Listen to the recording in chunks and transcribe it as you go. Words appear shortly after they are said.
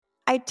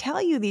I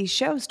tell you these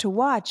shows to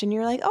watch, and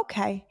you're like,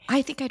 okay.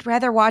 I think I'd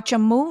rather watch a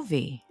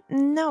movie.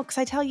 No, because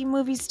I tell you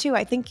movies too.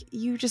 I think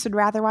you just would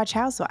rather watch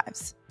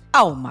Housewives.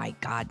 Oh my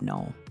God,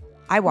 no.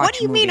 I watch What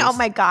do you movies. mean? Oh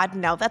my God,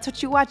 no. That's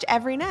what you watch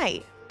every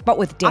night. But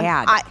with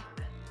Dad.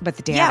 But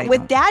the Dad. Yeah, I with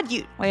don't. Dad,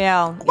 you.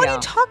 Well, What are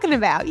you talking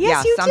about?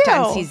 Yes, you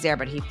sometimes do. he's there,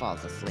 but he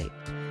falls asleep.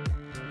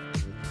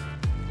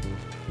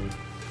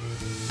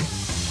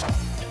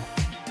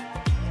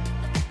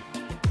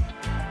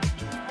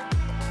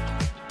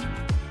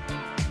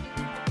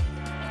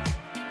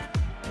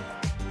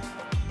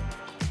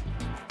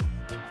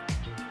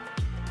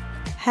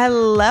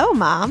 Hello,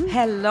 Mom.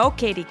 Hello,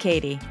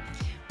 Katie.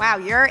 Wow,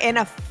 you're in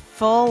a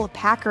full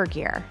Packer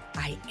gear.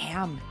 I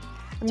am.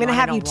 I'm going to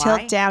have you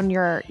tilt down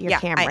your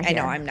camera I here.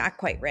 know. I'm not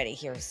quite ready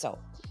here,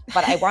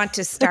 but I want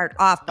to start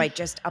off by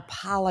just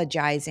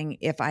apologizing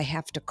if I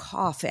have to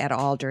cough at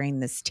all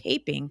during this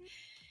taping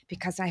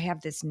because I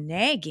have this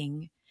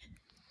nagging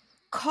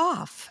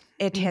cough.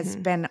 It has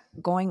been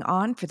going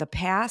on for the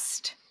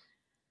past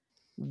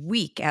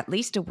week, at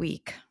least a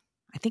week.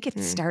 I think it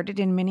started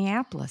in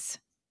Minneapolis.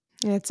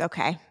 It's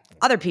okay.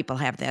 Other people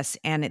have this,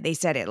 and they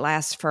said it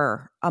lasts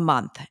for a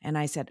month. And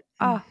I said,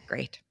 oh,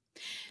 great.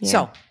 Yeah.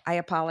 So I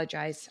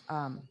apologize.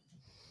 I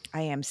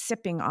am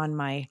sipping on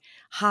my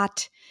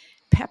hot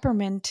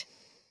peppermint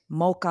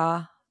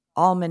mocha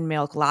almond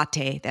milk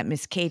latte that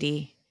Miss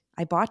Katie,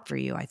 I bought for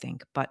you, I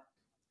think, but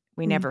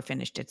we never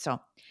finished it.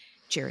 So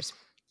cheers.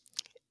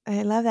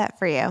 I love that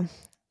for you.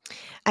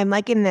 I'm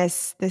liking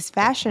this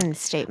fashion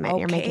statement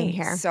you're making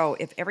here. So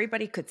if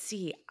everybody could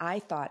see, I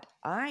thought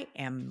I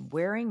am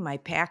wearing my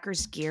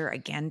Packers gear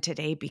again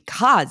today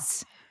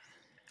because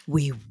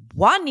we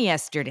won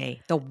yesterday,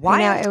 the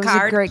wild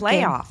card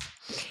playoff.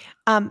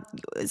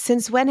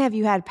 Since when have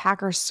you had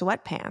Packers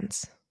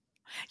sweatpants?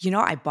 You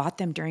know, I bought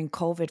them during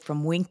COVID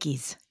from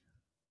Winkies.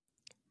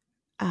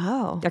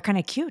 Oh. They're kind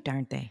of cute,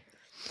 aren't they?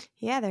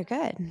 Yeah, they're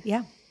good.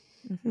 Yeah.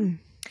 Mm-hmm.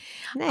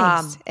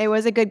 Nice. It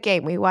was a good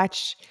game. We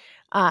watched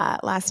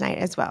last night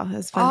as well. It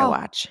was fun to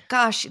watch.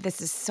 Gosh, this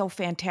is so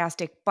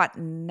fantastic. But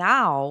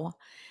now,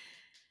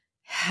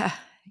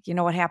 you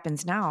know what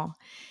happens now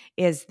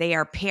is they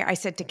are paired. I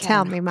said to Kevin,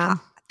 tell me, Mom.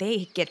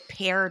 They get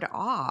paired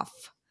off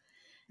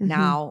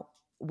now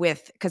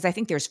because I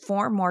think there's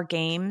 4 more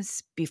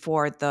games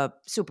before the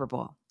Super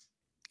Bowl.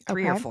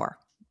 3 or 4.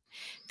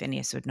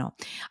 Phineas would know.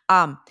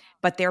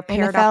 But they're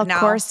paired NFL up now.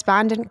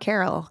 Correspondent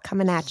Carol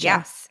coming at you.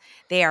 Yes.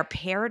 They are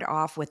paired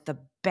off with the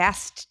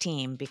best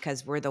team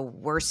because we're the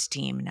worst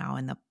team now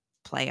in the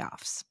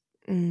playoffs.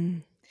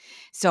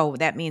 So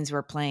that means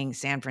we're playing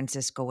San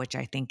Francisco, which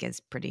I think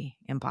is pretty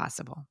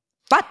impossible.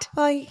 But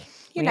you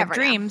we never have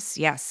dreams.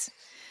 know. Yes.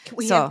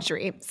 We have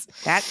dreams.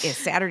 That is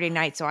Saturday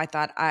night. So I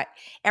thought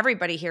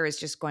everybody here is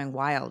just going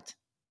wild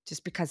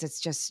just because it's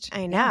just.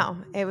 I know.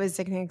 It was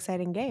an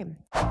exciting game.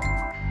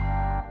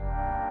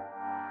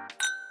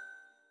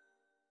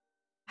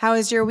 How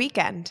was your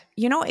weekend?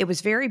 You know, it was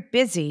very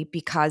busy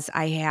because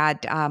I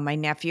had my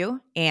nephew,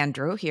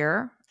 Andrew,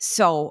 here.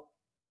 So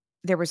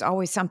there was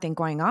always something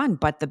going on.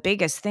 But the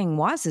biggest thing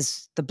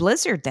is the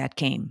blizzard that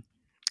came.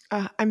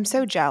 I'm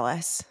so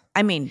jealous.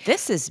 I mean,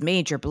 this is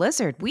major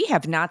blizzard. We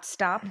have not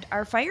stopped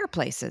our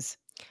fireplaces.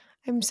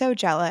 I'm so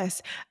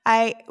jealous.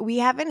 We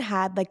haven't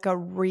had like a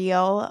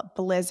real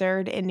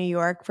blizzard in New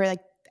York for like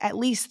at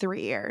least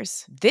 3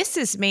 years. This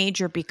is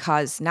major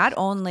because not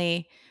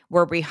only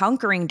were we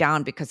hunkering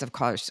down because, of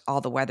course, all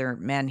the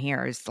weathermen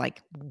here is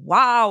like,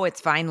 wow,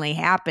 it's finally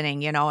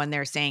happening, you know, and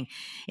they're saying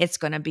it's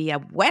going to be a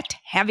wet,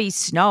 heavy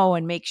snow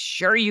and make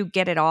sure you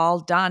get it all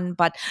done.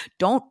 But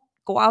don't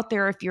go out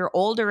there if you're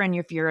older and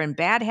if you're in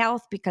bad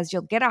health because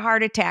you'll get a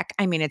heart attack.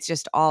 I mean, it's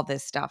just all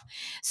this stuff.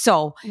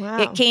 So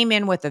It came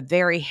in with a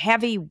very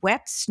heavy,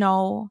 wet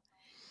snow,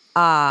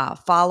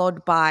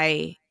 followed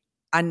by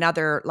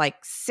another like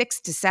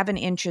 6 to 7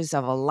 inches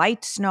of a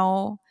light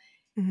snow.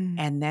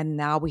 And then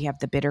now we have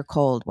the bitter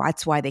cold.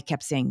 That's why they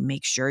kept saying,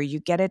 make sure you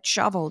get it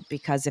shoveled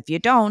because if you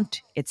don't,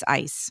 it's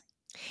ice.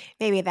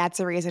 Maybe that's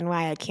the reason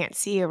why I can't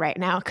see you right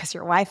now because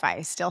your Wi-Fi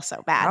is still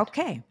so bad.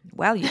 Okay.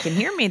 Well, you can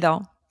hear me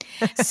though.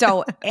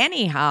 So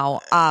anyhow,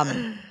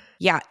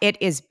 it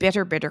is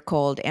bitter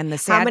cold. And the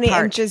sad How many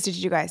part, inches did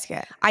you guys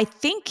get? I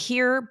think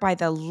here by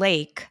the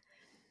lake,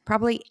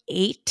 probably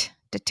 8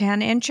 to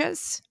 10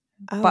 inches.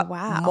 Oh, but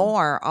wow.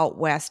 More out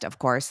west, of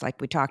course, like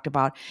we talked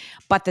about.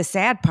 But the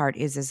sad part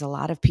is a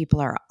lot of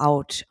people are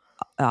out,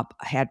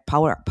 had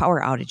power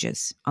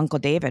outages. Uncle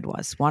David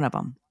was one of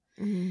them.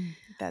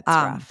 That's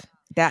rough.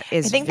 That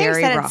is very rough. I think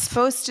they said it's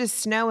supposed to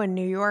snow in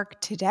New York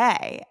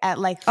today at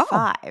like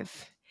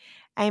 5.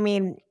 I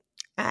mean,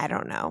 I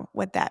don't know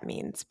what that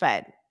means,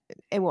 but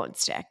it won't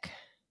stick.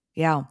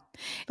 Yeah.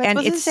 But it's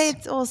supposed to say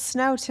it will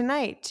snow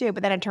tonight too,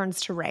 but then it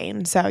turns to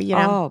rain. So, you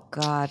know. Oh,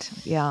 God.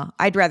 Yeah.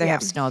 I'd rather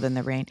have snow than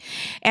the rain.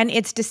 And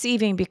it's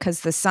deceiving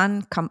because the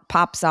sun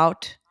pops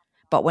out,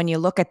 but when you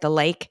look at the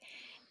lake,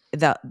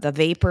 the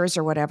vapors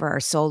or whatever are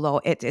so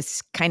low,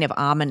 it's kind of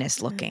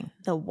ominous looking.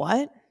 The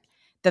what?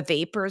 The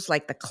vapors,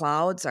 like the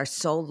clouds, are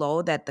so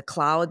low that the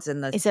clouds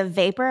and the... Is a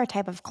vapor a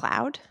type of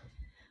cloud?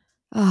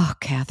 Oh,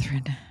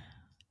 Catherine.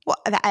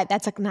 Well,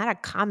 that's like not a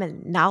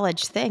common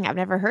knowledge thing. I've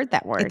never heard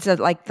that word. It's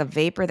like the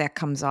vapor that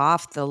comes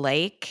off the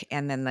lake,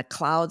 and then the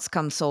clouds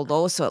come so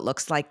low, so it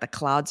looks like the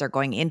clouds are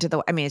going into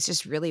the. I mean, it's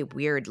just really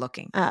weird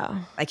looking.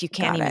 Oh, Like you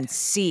can't got even it.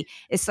 see.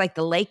 It's like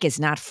the lake is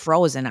not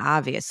frozen,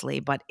 obviously,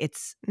 but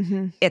it's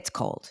Mm-hmm.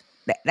 cold.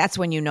 That's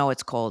when you know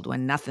it's cold,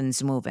 when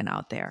nothing's moving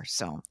out there.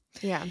 So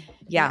Yeah.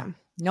 yeah,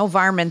 no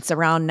varmints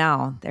around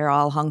now. They're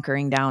all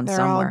hunkering down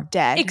They're all somewhere,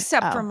 dead.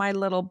 except for Oh. my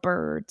little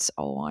birds.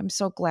 Oh, I'm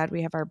so glad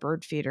we have our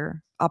bird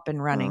feeder up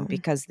and running Oh.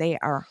 because they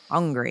are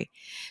hungry.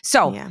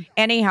 So Yeah.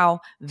 anyhow,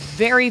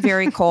 very,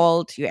 very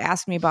cold. You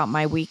asked me about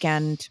my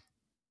weekend.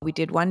 We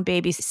did one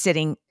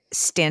babysitting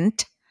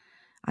stint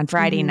on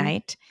Friday Mm-hmm.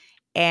 night,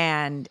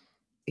 and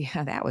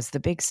yeah, that was the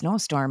big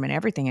snowstorm and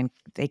everything. And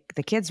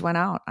the kids went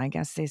out. I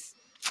guess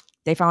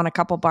they found a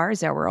couple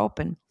bars that were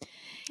open.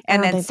 I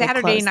And don't then think they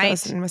Saturday close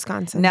those night, in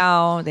Wisconsin.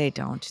 no, they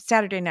don't.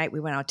 Saturday night we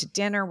went out to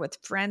dinner with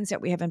friends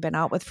that we haven't been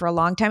out with for a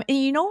long time. And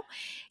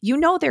you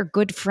know they're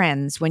good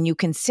friends when you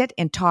can sit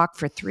and talk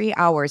for 3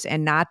 hours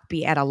and not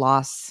be at a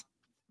loss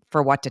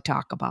for what to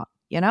talk about,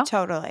 you know?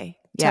 Totally.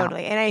 Yeah.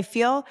 Totally. And I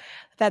feel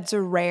that's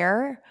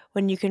rare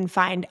when you can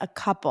find a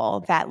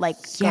couple that like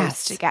goes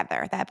Yes.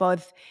 together, that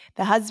both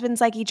the husbands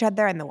like each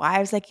other and the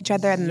wives like each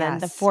other, and then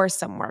the Yes.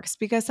 foursome works,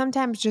 because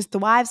sometimes just the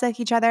wives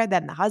like each other,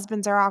 then the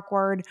husbands are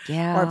awkward, or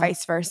Yeah.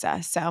 vice versa.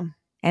 So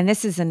And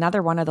this is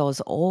another one of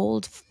those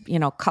old,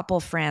 couple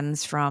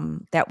friends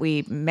from that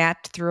we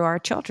met through our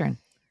children,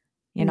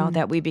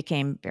 that we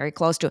became very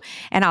close to.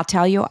 And I'll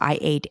tell you, I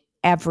ate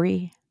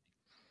every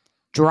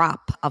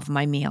drop of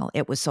my meal.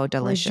 It was so where'd you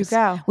delicious.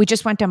 go? We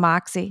just went to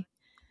Moxie.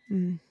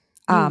 You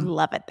Um,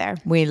 love it there.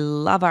 We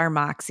love our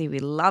Moxie. We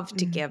love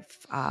to give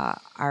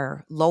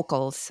our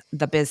locals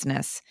the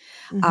business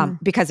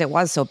because it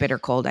was so bitter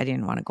cold. I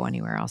didn't want to go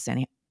anywhere else.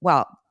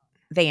 Well,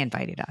 they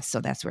invited us, so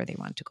that's where they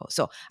wanted to go.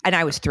 So, and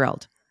I was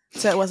thrilled.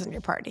 So it wasn't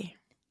your party.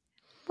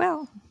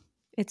 Well,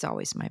 it's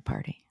always my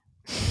party.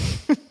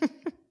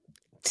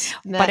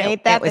 But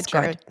ain't that it was the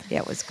truth? good.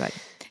 It was good.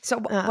 So,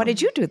 what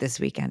did you do this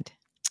weekend?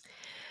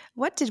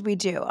 What did we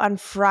do? On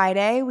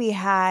Friday, we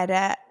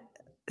had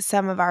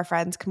some of our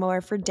friends come over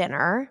for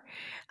dinner.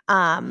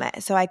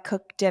 So I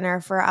cooked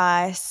dinner for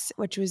us,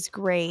 which was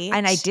great.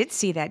 And I did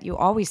see that you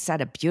always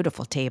set a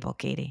beautiful table,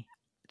 Katie.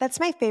 That's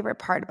my favorite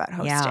part about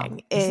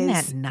hosting. Isn't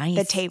that is nice?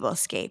 The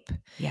tablescape.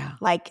 Yeah.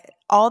 Like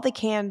all the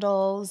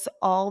candles,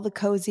 all the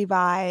cozy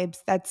vibes.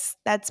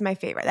 That's my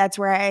favorite. That's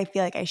where I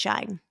feel like I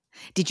shine.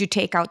 Did you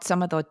take out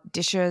some of the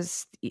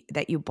dishes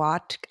that you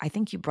bought? I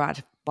think you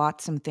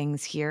bought some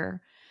things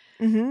here.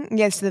 Mm-hmm.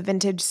 Yes, the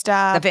vintage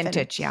stuff. The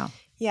vintage, yeah.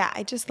 Yeah,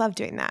 I just love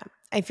doing that.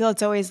 I feel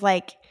it's always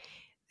like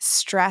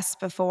stress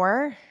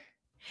before.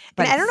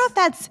 But I don't know if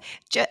that's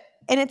just,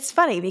 and it's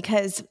funny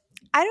because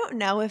I don't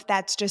know if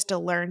that's just a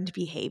learned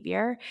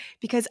behavior,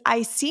 because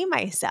I see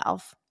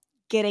myself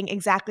getting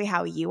exactly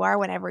how you are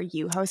whenever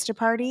you host a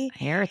party.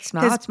 Here, it's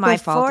my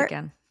fault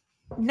again.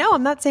 No,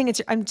 I'm not saying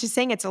I'm just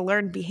saying it's a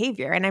learned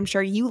behavior. And I'm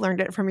sure you learned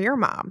it from your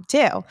mom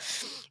too,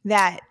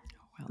 that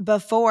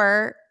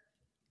before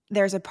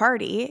there's a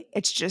party,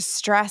 it's just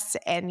stress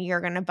and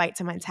you're going to bite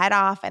someone's head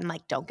off and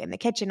like, don't get in the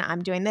kitchen.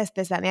 I'm doing this,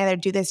 that, and the other,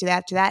 do this, do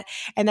that, do that.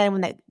 And then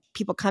when the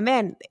people come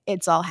in,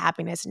 it's all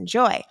happiness and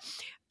joy.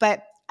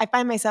 But I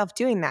find myself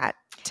doing that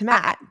to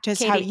Matt,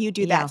 just Katie, how you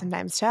do that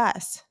sometimes to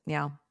us.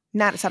 Yeah.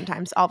 Not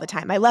sometimes, all the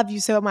time. I love you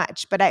so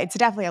much, but it's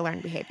definitely a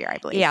learned behavior, I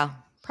believe. Yeah,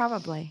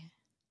 probably.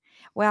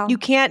 Well, you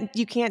can't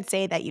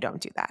say that you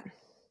don't do that.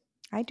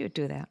 I do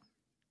that.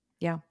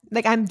 Yeah.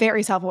 Like I'm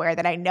very self-aware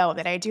that I know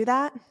that I do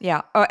that.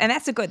 Yeah. Oh, and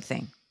that's a good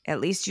thing. At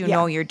least you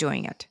know you're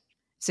doing it.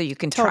 So you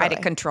can try to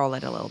control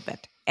it a little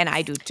bit. And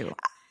I do too.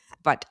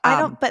 But I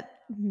don't, but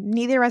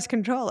neither of us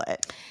control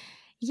it.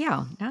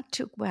 Yeah, not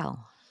too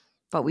well.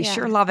 But we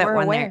sure love it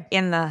when they're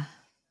in the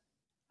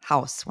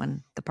house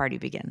when the party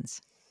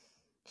begins.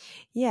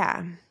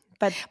 Yeah.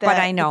 But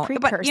I know.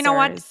 But you know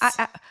what?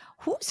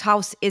 Whose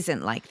house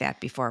isn't like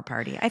that before a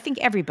party? I think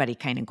everybody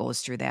kind of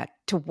goes through that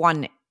to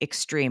one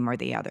extreme or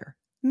the other.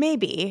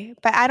 Maybe,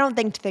 but I don't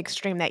think to the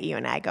extreme that you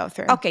and I go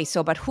through. Okay,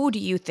 but who do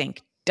you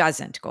think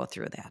doesn't go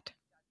through that?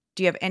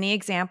 Do you have any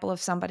example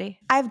of somebody?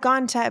 I've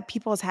gone to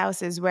people's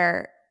houses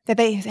where that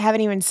they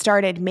haven't even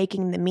started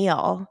making the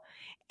meal,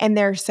 and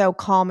they're so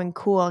calm and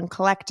cool and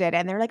collected,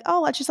 and they're like,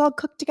 "Oh, let's just all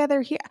cook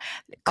together here."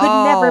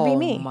 Could never be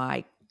me. Oh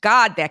my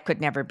God, that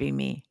could never be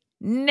me.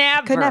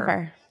 Never. Could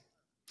never.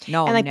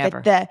 No, and like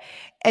never.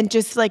 And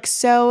just like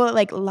so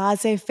like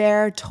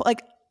laissez-faire,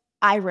 like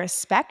I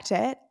respect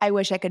it. I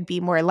wish I could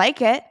be more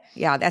like it.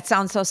 Yeah, that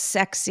sounds so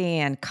sexy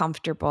and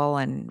comfortable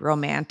and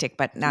romantic,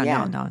 but no.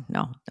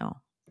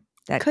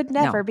 That could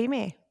never be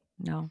me.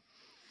 No.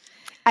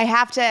 I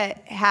have to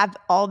have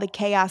all the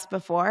chaos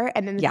before,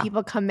 and then the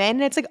people come in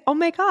and it's like, oh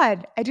my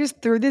God, I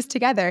just threw this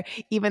together,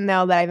 even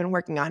though that I've been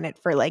working on it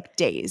for like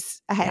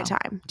days ahead of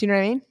time. Do you know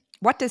what I mean?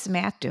 What does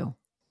Matt do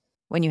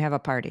when you have a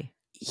party?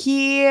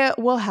 He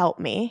will help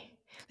me.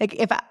 Like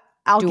if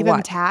I'll give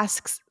him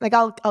tasks, like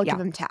I'll give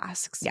him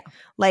tasks. Yeah.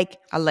 Like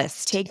a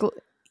list.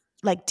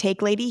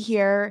 Take lady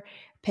here,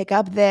 pick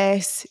up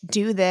this,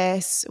 do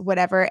this,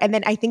 whatever. And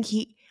then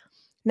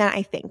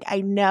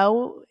I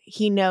know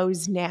he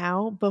knows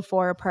now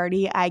before a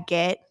party I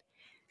get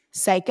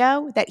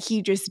psycho that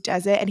he just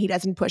does it and he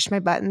doesn't push my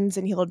buttons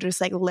and he'll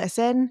just like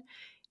listen.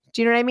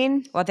 Do you know what I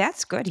mean? Well,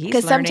 that's good. He's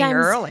 'Cause learning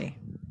sometimes- early.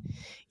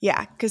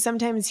 Yeah, because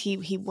sometimes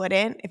he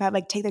wouldn't. If I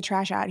like take the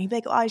trash out, he'd be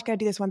like, "Oh, I just gotta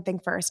do this one thing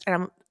first," and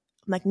I'm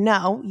like,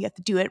 "No, you have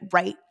to do it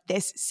right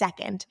this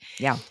second."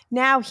 Yeah.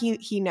 Now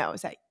he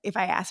knows that if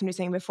I ask him to do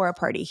something before a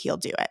party, he'll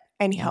do it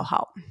and he'll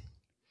help.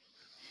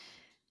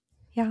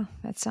 Yeah,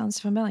 that sounds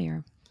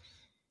familiar.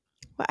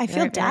 Well, I feel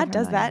Very, very Dad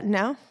does familiar. that.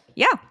 No,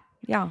 Yeah.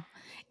 Yeah.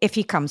 If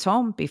he comes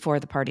home before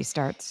the party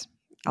starts.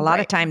 A lot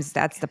of Right. times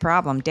that's the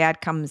problem.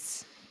 Dad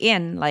comes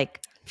in like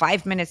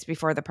 5 minutes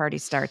before the party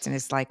starts and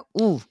is like,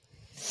 ooh.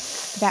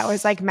 that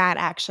was like Matt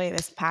actually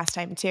this past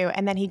time too.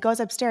 And then he goes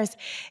upstairs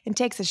and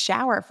takes a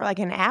shower for like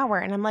an hour,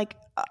 and I'm like.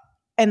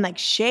 And like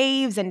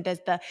shaves and does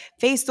the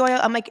face oil.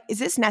 I'm like, is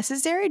this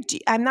necessary?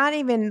 I'm not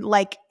even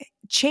like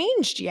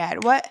changed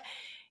yet. What?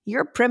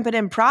 You're primping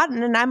and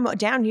prodding, and I'm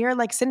down here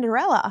like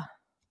Cinderella.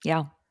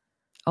 Yeah.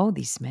 Oh,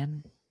 these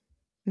men.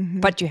 Mhm.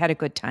 But you had a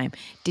good time.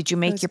 Did you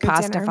make was your a good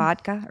pasta dinner.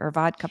 vodka or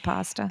vodka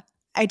pasta?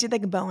 I did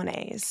like a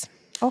bolognese.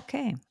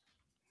 Okay.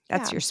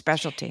 That's Yeah. your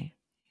specialty.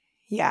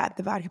 Yeah,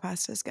 the vodka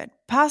pasta is good.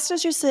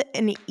 Pasta's just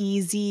an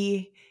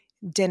easy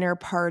dinner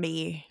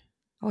party.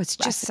 Oh, it's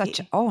just such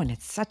Recipe. and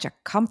it's such a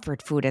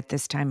comfort food at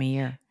this time of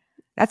year.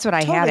 That's what I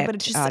had Totally, at but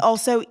it's just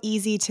also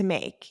easy to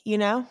make, you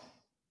know?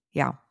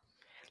 yeah.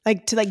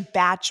 Like to like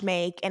batch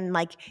make, and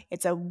like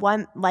it's a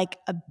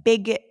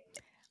big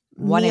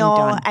One and meal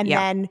done. and Yeah.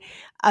 then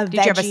a Did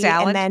you have a veggie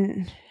salad? and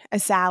then a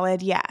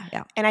salad. Yeah.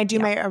 Yeah. And I do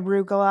Yeah. my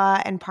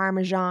arugula and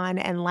Parmesan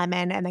and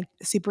lemon, and like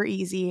super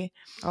easy.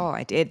 Oh,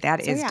 I did.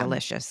 That So, is yeah.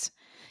 delicious.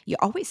 You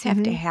always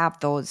have to Mhm. have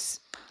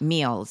those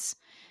meals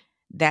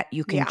that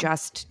you can Yeah.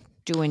 just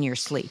do in your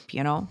sleep,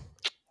 you know?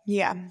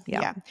 Yeah.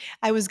 Yeah. Yeah.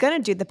 I was going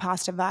to do the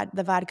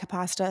vodka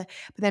pasta,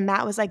 but then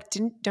Matt was like,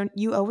 don't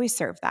you always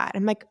serve that?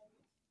 I'm like,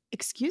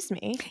 excuse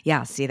me.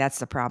 Yeah, see, that's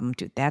the problem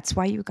too. That's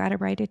why you got to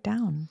write it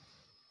down.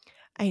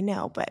 I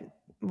know, but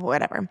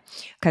whatever.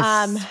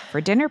 Because for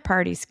dinner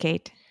parties,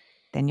 Kate,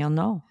 then you'll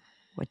know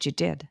what you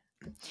did.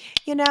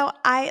 You know,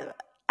 I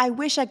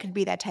wish I could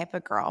be that type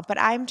of girl, but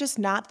I'm just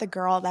not the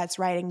girl that's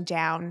writing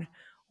down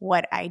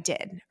what I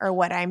did or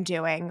what I'm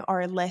doing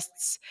or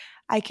lists.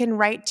 I can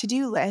write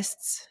to-do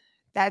lists.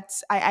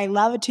 I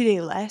love a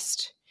to-do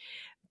list,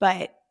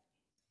 but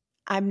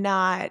I'm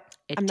not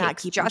It I'm not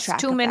takes keeping just track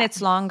 2 of that.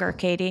 minutes longer,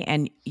 Katie,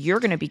 and you're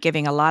going to be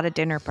giving a lot of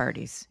dinner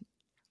parties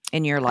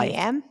in your I life.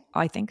 am?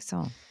 I think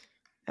so.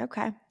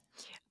 Okay.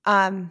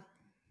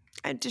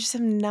 I just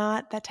am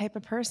not that type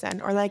of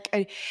person. Or like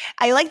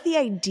I like the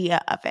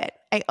idea of it.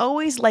 I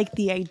always like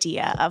the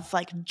idea of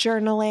like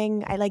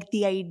journaling. I like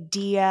the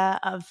idea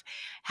of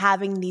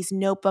having these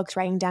notebooks,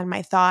 writing down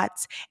my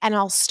thoughts, and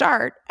I'll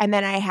start and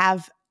then I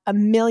have a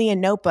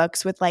million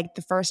notebooks with like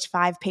the first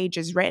 5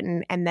 pages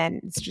written, and then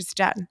it's just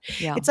done.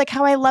 Yeah. It's like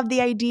how I love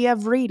the idea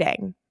of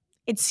reading.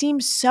 It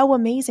seems so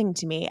amazing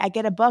to me. I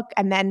get a book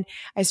and then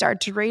I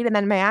start to read, and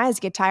then my eyes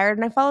get tired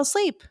and I fall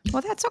asleep.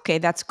 Well, that's okay.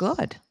 That's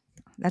good.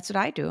 That's what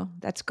I do.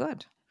 That's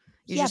good.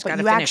 You Yeah, just but got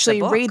to you finish actually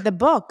the book. read the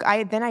book.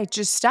 Then I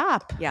just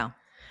stop. Yeah.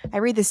 I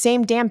read the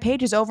same damn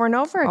pages over and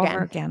over again.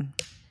 Over again.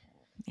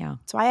 Yeah.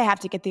 That's why I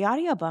have to get the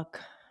audiobook.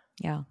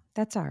 Yeah.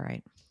 That's all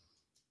right.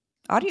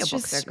 Audiobooks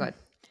just- are good.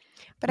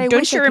 But I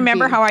Don't wish you I could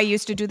remember be- how I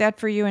used to do that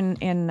for you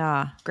in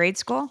grade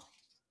school?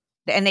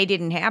 And they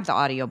didn't have the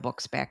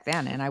audiobooks back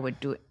then. And I would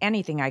do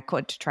anything I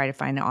could to try to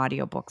find the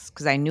audiobooks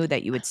because I knew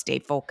that you would stay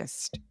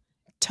focused.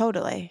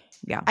 Totally.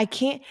 Yeah. I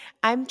can't.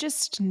 I'm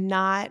just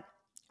not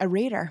a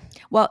reader.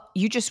 Well,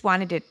 you just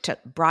wanted it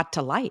brought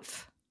to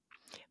life.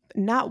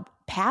 Not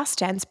past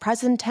tense,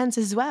 present tense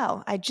as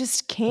well. I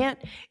just can't.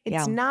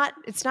 It's Yeah.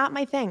 It's not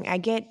my thing. I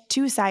get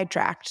too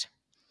sidetracked.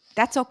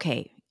 That's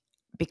okay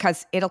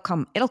because it'll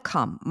come. It'll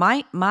come.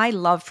 My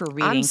love for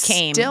reading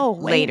came still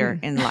later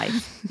waiting. in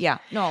life. Yeah.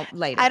 No,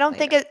 later. I don't later.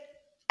 think it.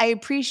 I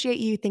appreciate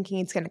you thinking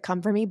it's going to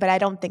come for me, but I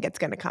don't think it's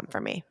going to come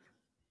for me.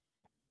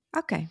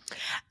 Okay.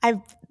 I've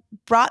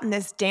brought in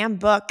this damn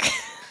book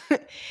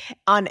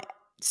on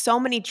so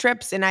many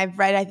trips, and I've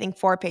read, I think,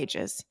 4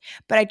 pages.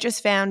 But I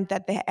just found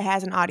that it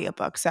has an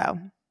audiobook, so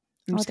I'm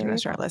just there going you to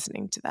start go.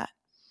 listening to that.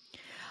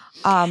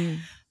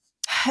 Um.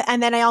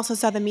 And then I also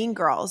saw the Mean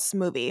Girls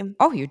movie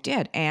Oh, you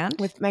did, and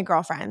with my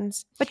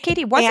girlfriends. but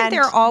Katie, wasn't and-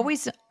 there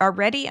always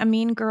already a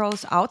Mean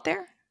Girls out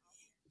there?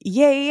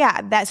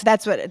 Yeah.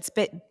 That's what it's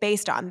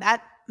based on.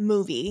 That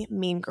movie,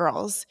 Mean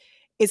Girls,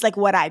 is like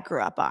what I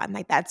grew up on.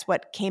 Like that's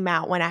what came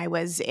out when I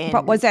was in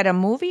But was that a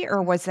movie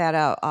or was that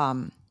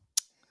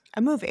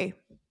a movie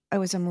It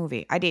was a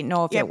movie. I didn't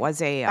know if Yep, it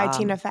was a by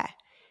Tina Fey.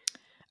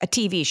 a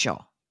TV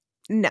show.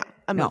 No,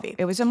 a No, movie.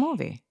 it was a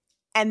movie.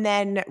 And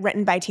then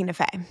written by Tina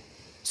Fey.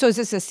 So is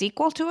this a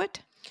sequel to it?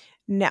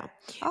 No.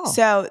 Oh,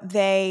 So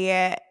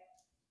the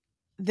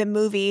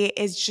movie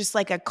is just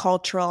like a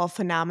cultural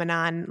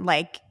phenomenon.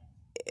 Like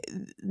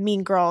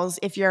Mean Girls,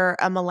 if you're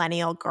a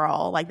millennial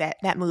girl, like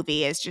that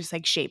movie is just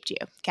like shaped you.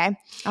 Okay.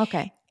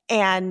 Okay.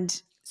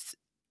 And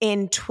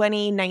in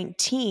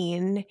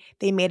 2019,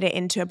 they made it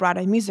into a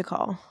Broadway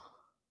musical.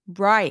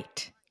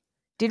 Right.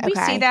 Did we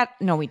see Okay. that?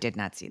 No, we did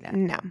not see that.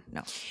 No.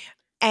 No.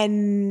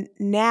 And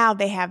now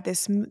they have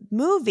this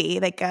movie,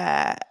 like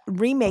a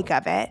remake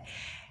of it,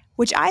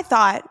 which I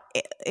thought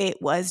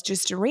it was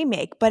just a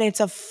remake, but it's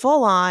a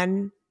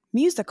full-on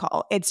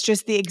musical. It's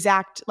just the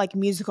exact like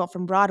musical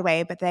from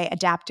Broadway, but they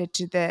adapted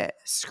to the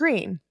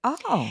screen.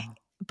 Oh.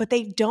 But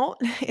they don't,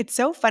 it's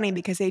so funny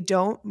because they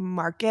don't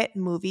market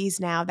movies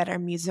now that are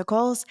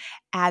musicals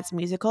as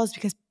musicals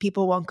because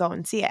people won't go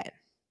and see it.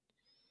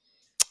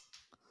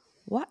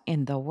 What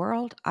in the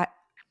world? I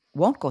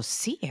won't go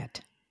see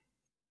it.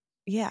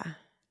 Yeah.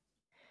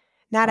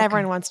 Not Okay.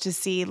 everyone wants to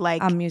see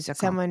like A musical.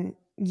 someone,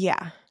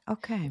 yeah.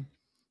 Okay.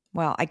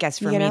 Well, I guess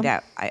for You me know?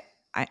 that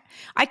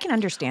I can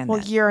understand Well,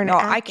 that. you're an no,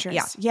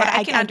 actress. yeah, but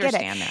I can get it.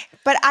 understand that.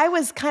 But I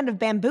was kind of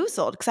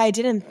bamboozled because I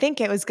didn't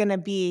think it was going to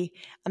be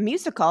a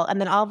musical.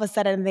 And then all of a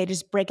sudden they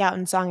just break out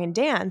in song and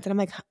dance. And I'm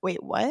like,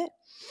 wait, what?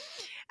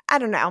 I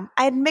don't know.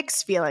 I had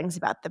mixed feelings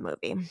about the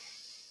movie.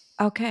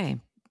 Okay.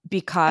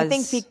 I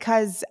think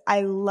because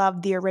I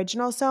love the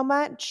original so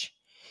much.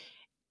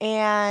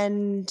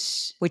 And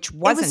which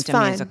wasn't was a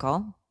fun.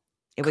 musical.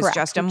 It was Correct,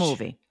 just a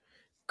movie.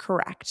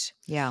 Correct.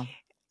 Yeah.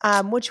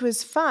 Which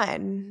was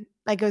fun.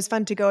 Like it was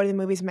fun to go to the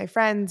movies with my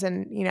friends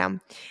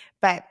and,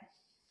 but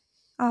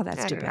Oh,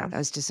 that's I too don't bad. know. That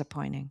was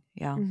disappointing.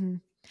 Yeah. Mm-hmm.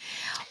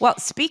 Well,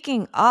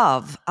 speaking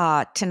of,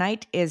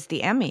 tonight is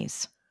the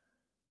Emmys.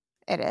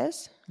 It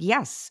is?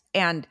 Yes.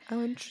 And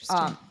Oh,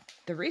 interesting.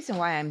 the reason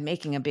why I'm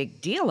making a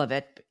big deal of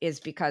it is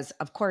because,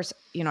 of course,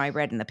 I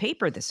read in the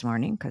paper this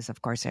morning, because,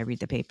 of course, I read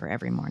the paper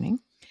every morning.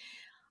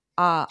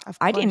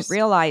 I didn't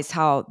realize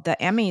how the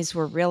Emmys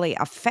were really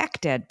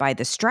affected by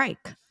the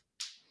strike.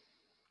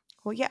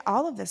 Well, yeah,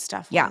 all of this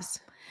stuff Yeah. was.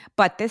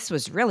 But this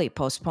was really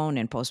postponed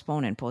and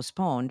postponed and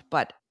postponed.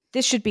 But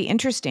this should be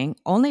interesting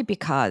only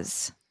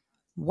because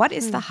what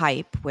is the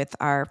hype with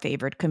our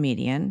favorite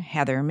comedian,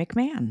 Heather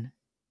McMahon?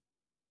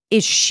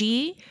 Is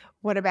she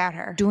What about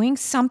her? doing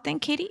something,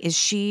 Katie? Is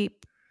she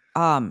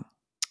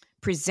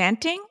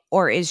presenting,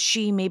 or is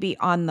she maybe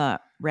on the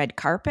red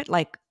carpet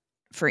like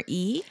for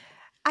E?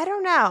 I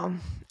don't know.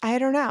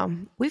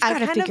 We've I got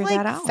to kind of figure like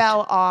that out.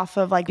 fell off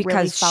of like really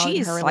Because following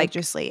she's, her like-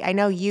 religiously. I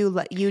know you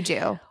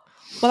do.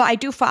 Well, I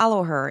do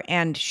follow her,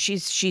 and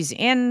she's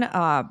in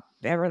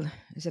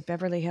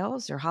Beverly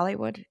Hills or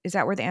Hollywood? Is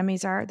that where the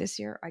Emmys are this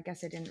year? I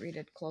guess I didn't read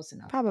it close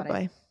enough. but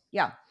Probably.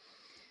 yeah.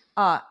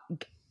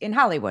 In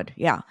Hollywood,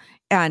 yeah.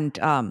 And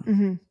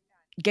Mm-hmm.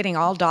 getting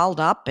all dolled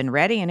up and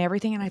ready and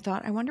everything. And I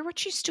thought, I wonder what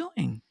she's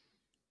doing.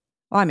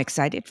 Well, I'm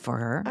excited for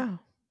her, Oh,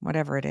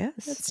 whatever it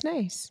is. that's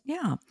nice.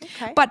 Yeah.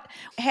 Okay. But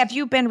have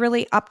you been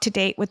really up to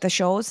date with the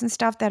shows and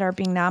stuff that are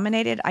being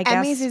nominated? I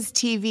guess. Emmys is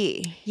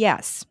TV.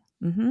 Yes.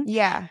 Mm-hmm.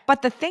 Yeah.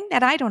 But the thing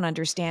that I don't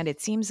understand, it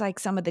seems like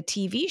some of the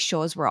TV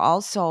shows were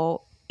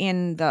also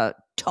in the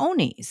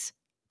Tonys.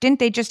 Didn't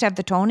they just have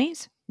the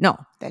Tonys? No.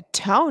 The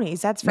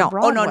Tonys, that's for No.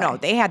 Broadway. Oh, no.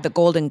 They had the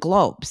Golden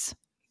Globes.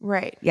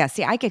 Right. Yeah.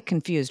 See, I get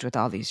confused with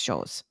all these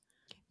shows.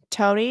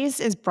 Tonys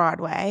is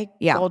Broadway.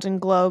 Yeah. Golden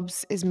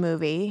Globes is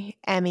movie.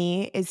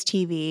 Emmy is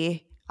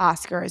TV.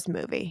 Oscar is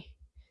movie.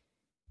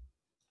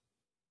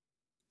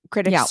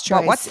 Critics' Choice.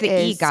 But what's the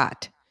is,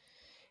 EGOT?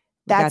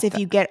 That's if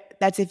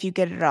you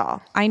get it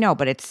all. I know,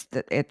 but it's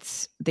the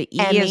E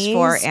Emmys, is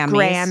for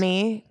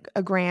Emmys.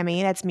 a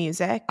Grammy, that's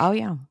music. Oh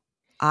yeah.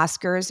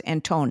 Oscars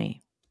and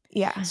Tony.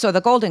 Yeah. So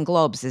the Golden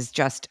Globes is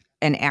just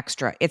an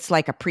extra. It's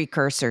like a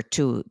precursor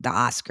to the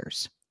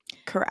Oscars.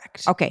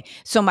 Correct. Okay.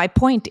 So my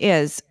point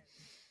is,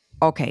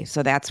 okay,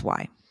 so that's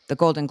why the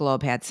Golden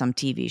Globe had some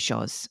TV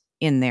shows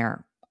in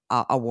their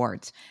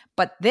awards.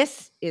 But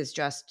this is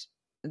just,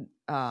 the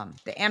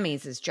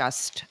Emmys is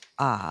just,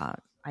 I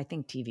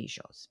think TV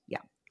shows. Yeah.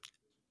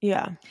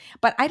 Yeah.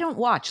 But I don't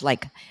watch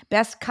like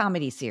Best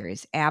Comedy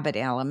Series, Abbott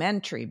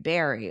Elementary,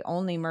 Barry,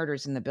 Only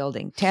Murders in the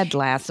Building, Ted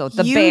Lasso,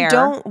 The you Bear. You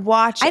don't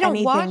watch I don't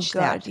anything watch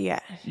good that.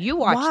 yet. You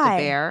watch Why?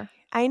 The Bear.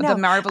 I know. The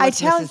Marvelous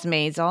Mrs.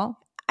 Maisel.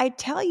 I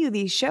tell you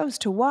these shows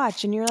to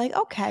watch and you're like,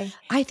 okay.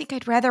 I think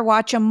I'd rather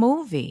watch a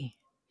movie.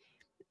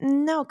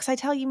 No, because I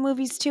tell you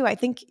movies too. I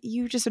think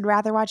you just would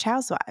rather watch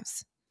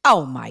Housewives.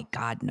 Oh my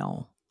God,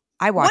 no.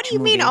 I watch What do you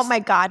movies. mean, oh my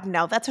God,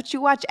 no? That's what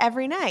you watch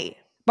every night.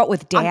 But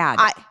with Dad.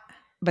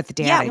 But the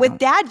Dad. Yeah, with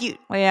Dad, you.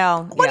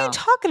 Well, what are you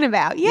talking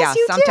about? Yes,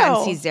 you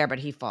sometimes do. he's there, but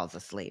he falls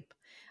asleep.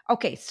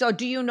 Okay, so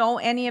do you know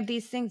any of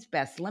these things?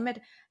 Best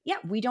Limit? Yeah,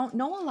 we don't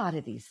know a lot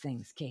of these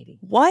things, Katie.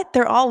 What?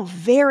 They're all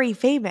very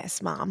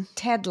famous, Mom.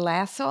 Ted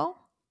Lasso?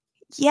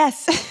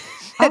 Yes.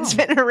 It's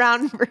been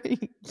around for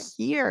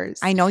years.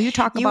 I know you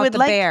talk about The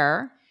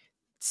Bear.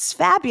 It's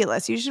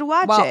fabulous. You should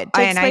watch it.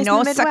 And I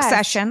know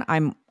Succession.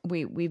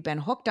 We've been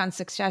hooked on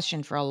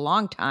Succession for a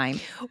long time.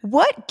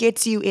 What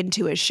gets you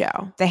into a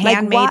show? The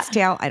Handmaid's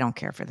Tale. I don't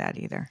care for that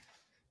either.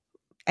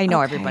 I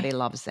know everybody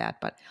loves that,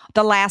 but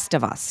The Last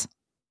of Us.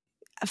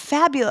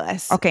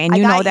 Fabulous. Okay, and I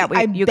you got know that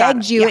I you got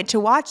begged you to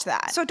watch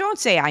that. So don't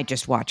say I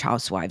just watch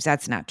Housewives.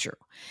 That's not true.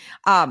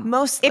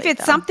 Mostly, if it's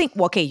though. something,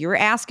 okay, you're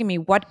asking me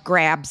what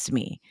grabs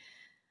me.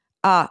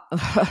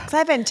 Because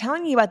I've been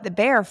telling you about The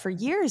Bear for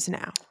years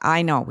now.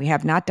 I know we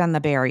have not done The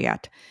Bear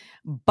yet,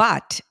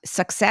 but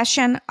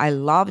Succession I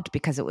loved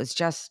because it was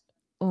just,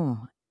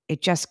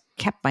 it just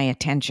kept my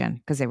attention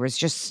because there was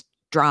just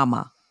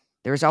drama.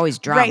 There was always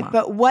drama. Right,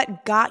 but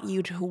what got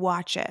you to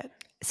watch it?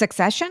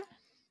 Succession?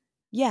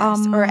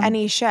 Yes, or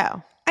any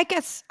show. I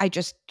guess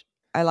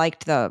I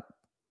liked the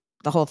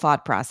whole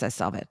thought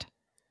process of it.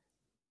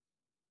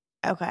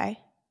 Okay.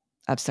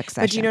 Of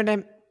Succession. But do you know what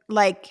I'm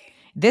like?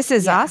 This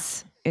Is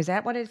Us? Is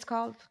that what it's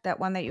called? That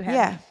one that you had?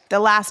 Yeah, The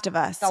Last of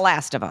Us. The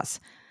Last of Us.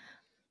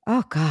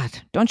 Oh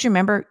God! Don't you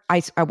remember?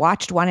 I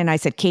watched one and I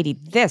said, Katie,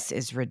 this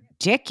is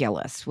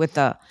ridiculous. With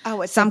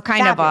it's some a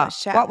kind of a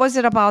show. What was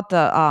it about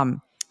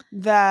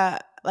the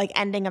like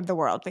ending of the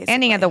world, basically.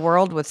 ending of the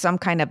world with some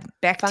kind of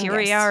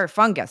bacteria or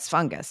fungus?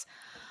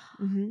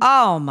 Mm-hmm.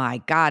 Oh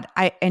my God!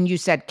 And you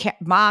said,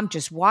 Mom,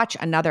 just watch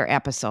another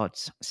episode.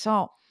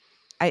 So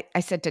I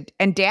said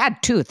and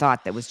Dad too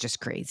thought that was just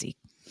crazy.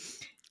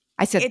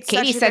 I said,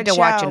 Katie said to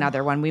watch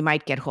another one. We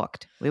might get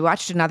hooked. We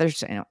watched another.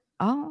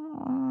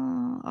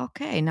 Oh,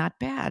 okay, not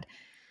bad.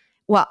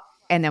 Well,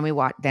 and then we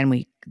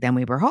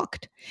were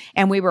hooked,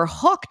 and we were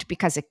hooked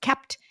because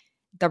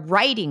the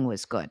writing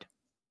was good.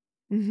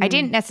 Mm-hmm. I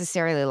didn't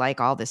necessarily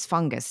like all this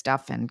fungus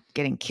stuff and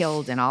getting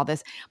killed and all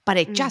this, but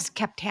it just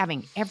kept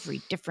having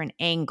every different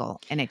angle,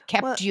 and it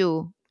kept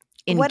you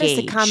engaged. What is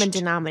the common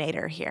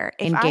denominator here?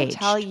 If I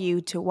tell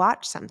you to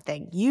watch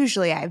something,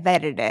 usually I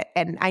vetted it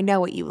and I know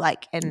what you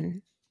like,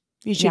 and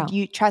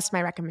you trust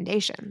my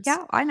recommendations.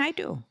 Yeah, and I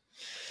do.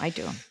 I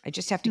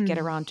just have to get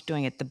around to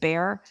doing it. The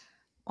Bear,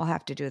 I'll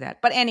have to do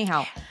that. But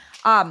anyhow,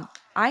 I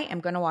am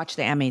going to watch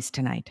the Emmys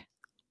tonight.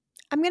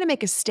 I'm going to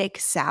make a steak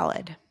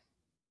salad.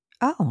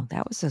 Oh,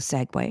 that was a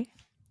segue.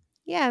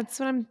 Yeah, that's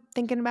what I'm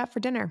thinking about for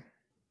dinner.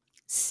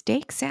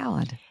 Steak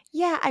salad.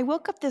 Yeah, I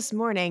woke up this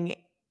morning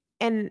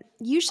and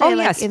usually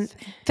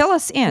fill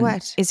us in.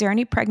 What? Is there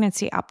any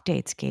pregnancy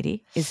updates,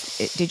 Katie?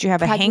 Did you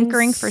have a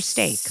hankering for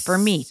steak, for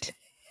meat?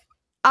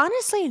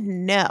 Honestly,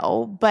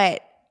 no,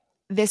 but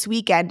this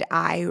weekend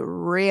I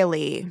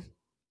really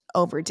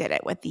overdid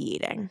it with the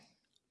eating.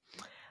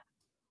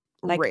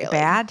 Like really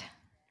bad?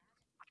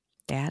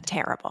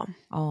 Terrible.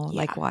 Oh, yeah.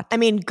 Like what? I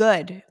mean,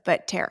 good,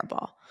 but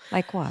terrible.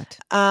 Like what?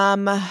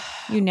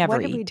 You never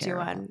what eat did we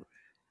terrible. do on?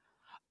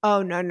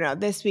 Oh no!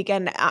 This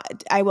weekend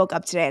I woke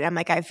up today and I'm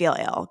like, I feel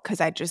ill because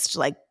I just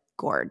like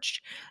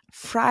gorged.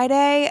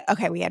 Friday,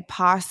 okay, we had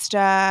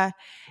pasta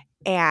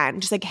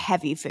and just like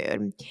heavy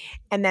food,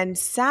 and then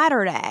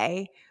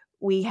Saturday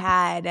we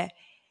had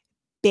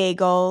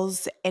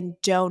bagels and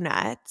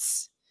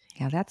donuts.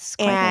 Yeah, that's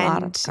quite a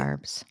lot of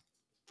carbs.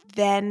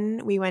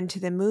 Then we went to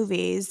the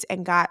movies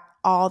and got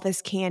all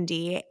this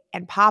candy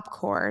and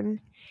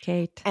popcorn.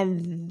 Kate.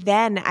 And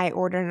then I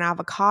ordered an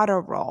avocado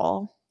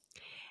roll.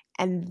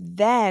 And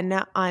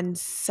then on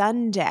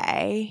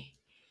Sunday,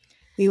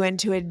 we went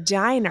to a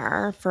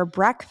diner for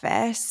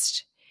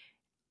breakfast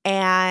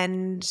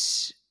and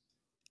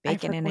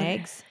bacon and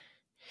eggs.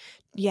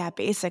 Yeah,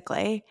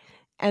 basically.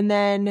 And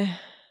then,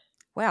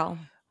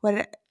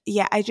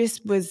 I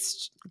just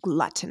was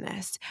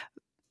gluttonous,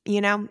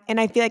 and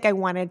I feel like I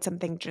wanted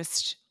something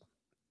just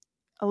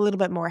a little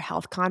bit more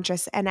health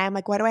conscious. And I'm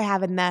like, what do I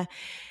have in the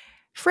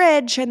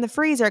fridge and the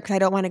freezer? Because I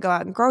don't want to go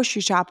out and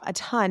grocery shop a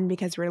ton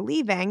because we're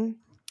leaving.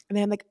 And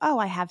then I'm like, oh,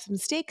 I have some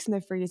steaks in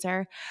the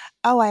freezer.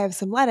 Oh, I have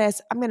some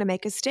lettuce. I'm going to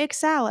make a steak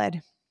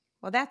salad.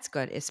 Well, that's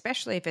good,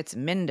 especially if it's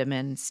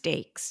Mindeman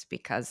steaks,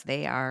 because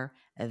they are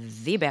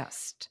the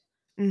best.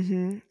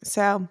 Mm-hmm.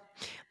 So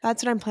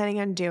that's what I'm planning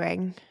on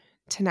doing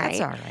tonight.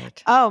 That's all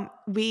right. Oh,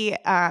 we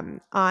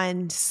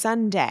on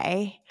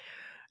Sunday,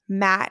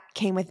 Matt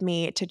came with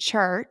me to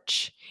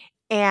church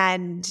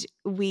and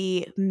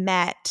we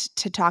met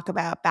to talk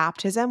about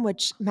baptism,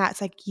 which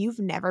Matt's like, you've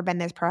never been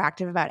this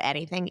proactive about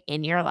anything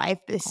in your life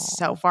this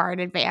so far in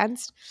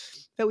advance.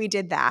 But we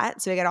did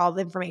that. So we got all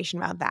the information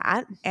about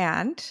that.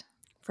 And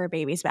for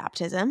baby's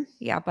baptism.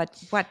 Yeah,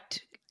 but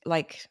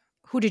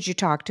who did you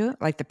talk to?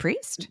 Like the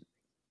priest?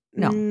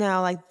 No,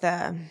 like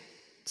the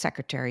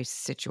secretary's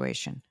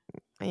situation.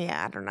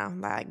 Yeah, I don't know,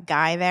 that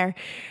guy there.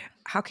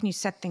 How can you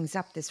set things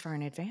up this far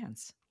in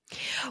advance?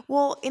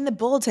 Well, in the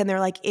bulletin, they're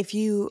like, if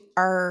you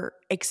are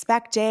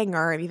expecting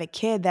or if you have a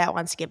kid that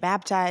wants to get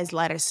baptized,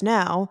 let us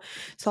know.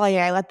 So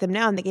I let them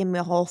know, and they gave me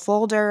a whole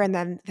folder, and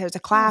then there's a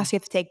class you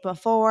have to take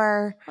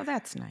before. Oh,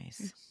 that's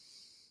nice.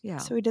 Yeah.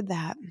 So we did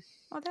that.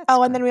 Oh, that's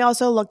and then we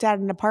also looked at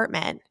an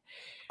apartment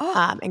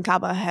in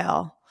Cobble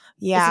Hill.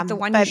 Yeah. Is it the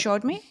one you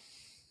showed me?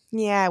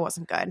 Yeah, it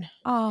wasn't good.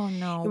 Oh,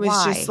 no. It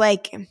was just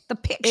like the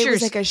pictures. It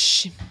was like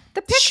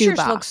the pictures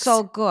look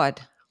so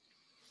good.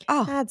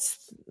 Oh,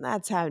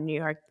 that's how New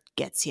York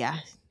gets you.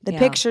 The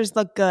pictures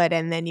look good,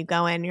 and then you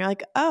go in and you're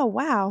like, oh,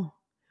 wow.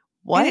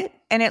 What?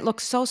 And it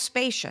looks so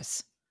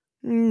spacious.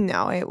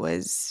 No, it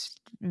was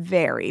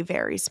very,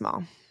 very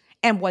small.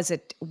 And was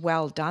it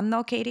well done,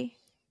 though, Katie?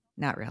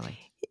 Not really.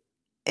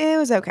 It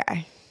was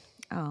okay.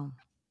 Oh,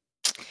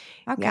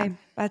 Yeah. okay.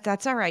 But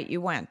that's all right.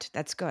 You went.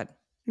 That's good.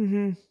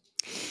 hmm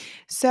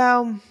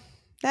So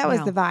that was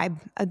Yeah. the vibe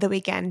of the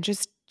weekend.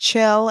 Just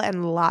chill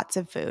and lots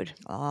of food.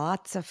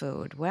 Lots of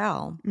food.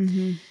 Well,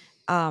 hmm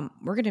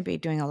we're going to be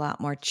doing a lot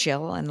more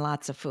chill and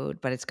lots of food,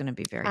 but it's going to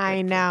be very good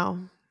I food. know.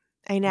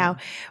 I know.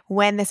 Yeah.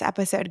 When this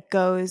episode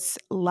goes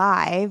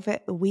live,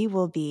 we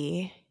will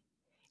be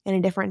in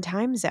a different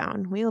time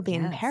zone. We will be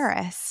in Yes.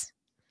 Paris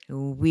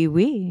Oui,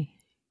 oui.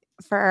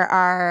 for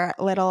our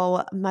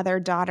little mother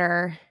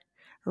daughter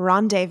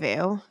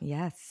rendezvous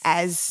Yes.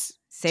 as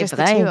C'est just the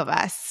two vrai. of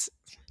us.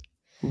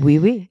 Oui,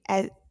 oui.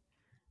 As,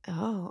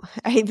 oh,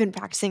 have you been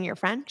practicing your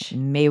French?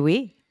 Mais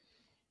oui.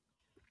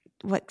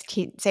 What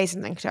can you say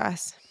something to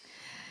us?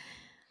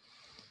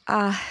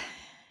 Ah,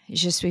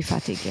 je suis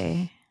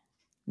fatiguée.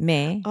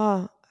 Mais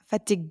Oh,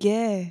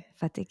 fatigué.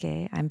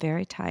 fatiguée. I'm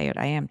very tired.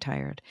 I am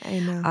tired. I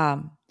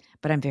know.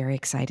 But I'm very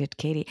excited,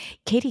 Katie.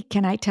 Katie,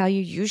 can I tell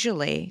you,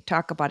 usually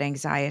talk about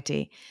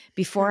anxiety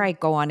before I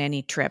go on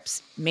any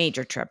trips,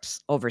 major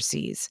trips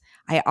overseas,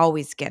 I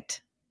always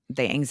get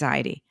the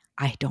anxiety.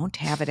 I don't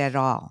have it at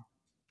all.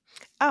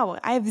 Oh,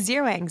 I have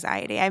zero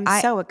anxiety. I'm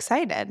I so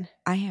excited.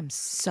 I am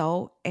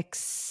so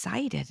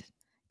excited,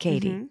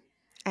 Katie. hmm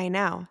I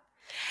know.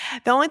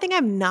 The only thing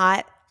I'm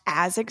not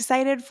as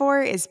excited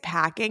for is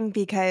packing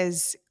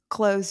because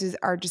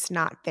are just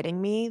not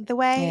fitting me the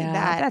way Yeah,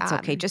 that that's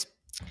okay. Just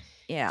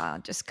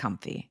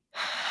comfy.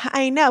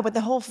 I know, but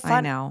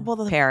I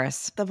know.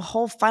 Paris. the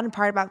whole fun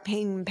part about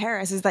being in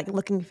Paris is like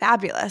looking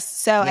fabulous.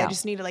 So I Yeah.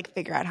 just need to like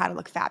figure out how to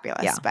look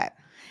fabulous. Yeah. But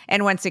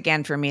And once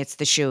again, for me, it's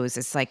the shoes.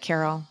 It's like,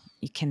 Carol,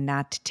 you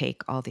cannot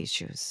take all these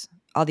shoes,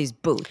 all these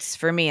boots.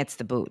 For me, it's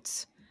the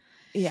boots.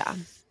 yeah,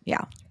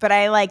 Yeah, but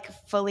I like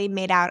fully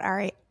made out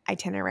our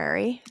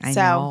itinerary. I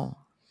So know.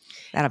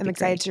 That'll I'm be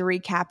excited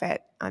great. to recap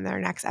it on our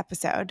next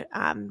episode.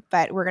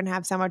 But we're going to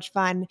have so much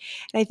fun.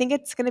 And I think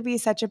it's going to be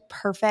such a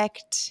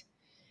perfect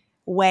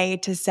way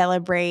to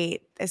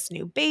celebrate this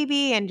new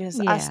baby and just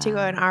us two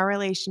Yeah, and our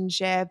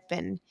relationship.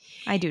 And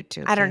I do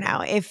too, I don't Katie.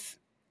 know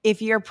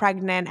if you're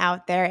pregnant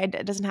out there,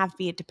 it doesn't have to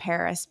be to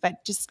Paris,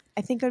 but just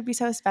I think it would be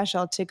so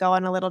special to go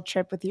on a little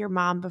trip with your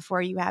mom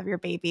before you have your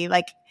baby,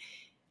 like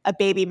a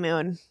baby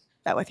moon,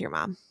 but with your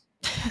mom.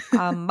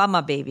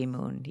 Mama Baby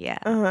Moon. Yeah,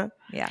 uh-huh.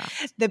 yeah.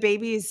 The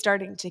baby is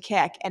starting to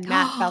kick, and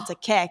Matt felt a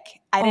kick.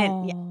 I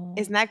didn't. Oh,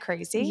 Isn't that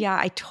crazy? yeah.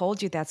 I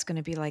told you that's going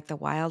to be like the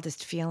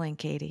wildest feeling,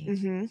 Katie.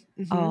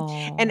 And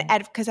Oh,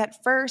 because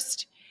at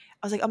first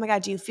I was like, "Oh my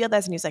god, do you feel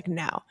this?" And he was like,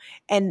 "No."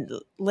 And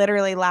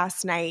literally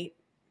last night,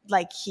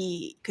 like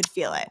he could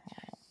feel it.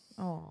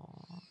 oh,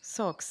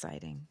 so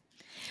exciting.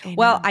 I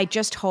Well, know. I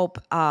just hope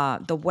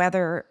the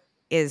weather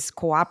is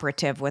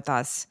cooperative with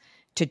us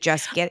to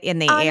just get in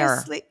the air.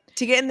 Honestly,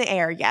 to get in the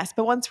air, yes.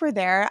 But once we're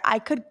there, I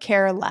could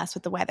care less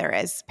what the weather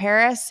is.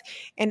 Paris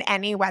in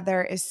any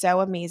weather is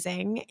so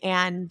amazing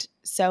and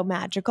so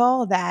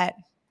magical that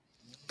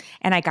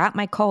And I got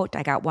my coat.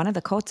 I got one of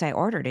the coats I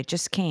ordered. It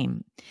just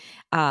came.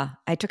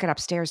 I took it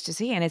upstairs to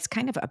see, and it's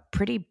kind of a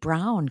pretty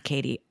brown,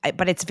 Katie,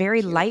 but it's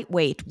very cute.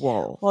 lightweight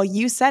wool. Well,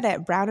 you said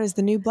it. Brown is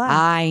the new black.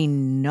 I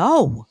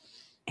know.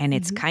 And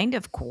it's hmm kind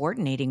of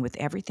coordinating with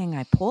everything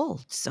I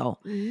pulled. So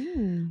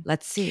Mm.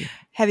 let's see.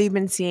 Have you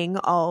been seeing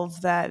all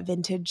of the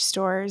vintage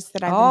stores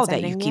that I've been Oh,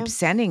 that you sending keep you?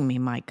 sending me.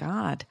 My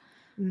God.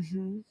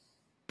 hmm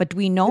But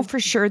we know for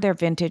sure they're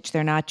vintage.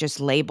 They're not just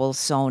labels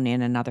sewn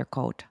in another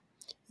coat.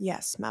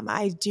 Yes, Mama.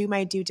 I do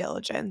my due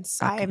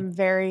diligence. I Okay. am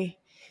very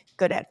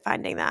good at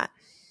finding that.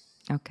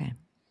 Okay.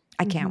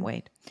 I can't hmm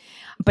wait.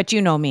 But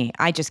you know me.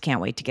 I just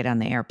can't wait to get on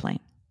the airplane.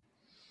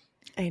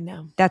 I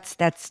know. That's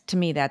to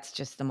me, that's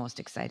just the most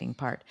exciting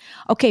part.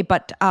 Okay,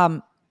 but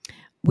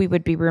we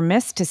would be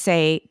remiss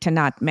to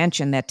not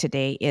mention that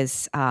today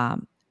is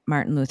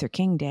Martin Luther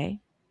King Day.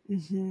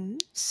 hmm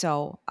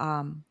So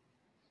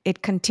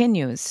it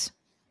continues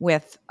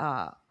with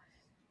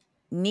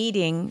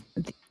needing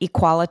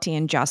equality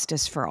and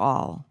justice for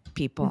all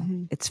people.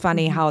 hmm It's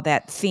funny hmm how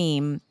that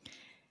theme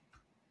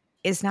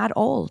is not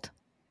old,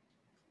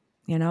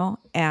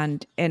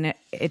 and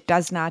it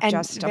does not And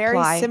just very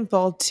apply.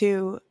 simple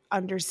to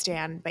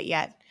understand, but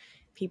yet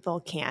people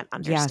can't Yes,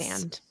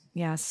 understand.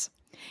 yes.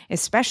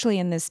 Especially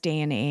in this day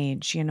and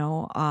age,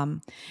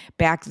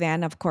 back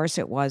then, of course,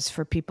 it was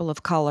for people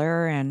of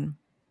color and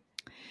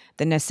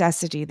the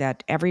necessity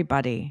that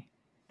everybody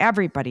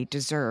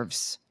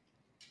deserves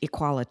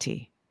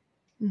equality.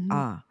 hmm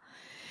Uh,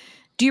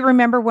 do you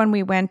remember when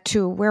we went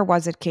to, where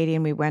was it, Katie?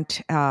 And we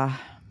went, oh,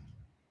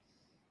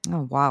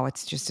 wow,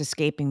 it's just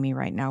escaping me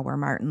right now, where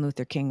Martin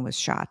Luther King was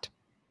shot.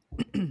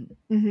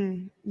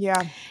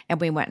 Yeah.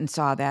 And we went and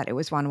saw that. It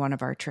was on one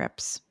of our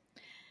trips.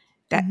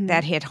 That hmm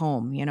hit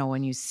home,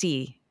 when you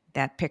see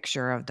that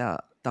picture of the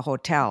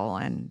hotel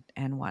and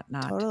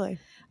whatnot. Totally.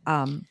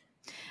 Um,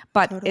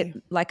 but Totally.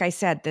 like I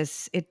said,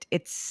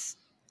 it's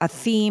a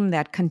theme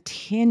that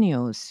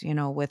continues,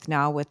 with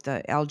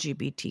the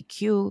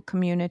LGBTQ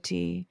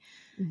community,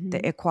 the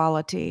hmm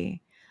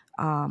equality,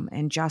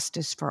 and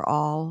justice for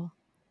all.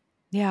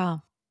 Yeah,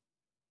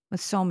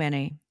 with so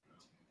many.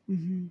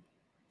 hmm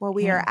Well,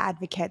 we are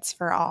advocates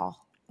for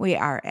all. We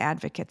are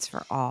advocates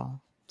for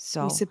all. We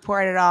So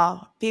support it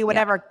all. Be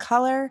whatever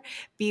color,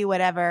 be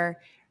whatever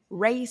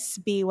race,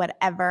 be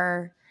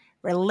whatever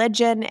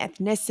religion,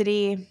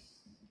 ethnicity.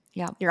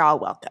 yeah. You're all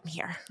welcome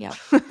here. Yep.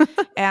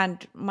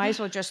 And might as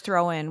well just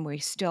throw in, we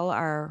still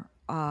are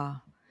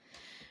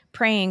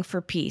praying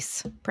for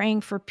peace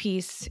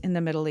in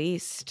the Middle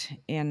East,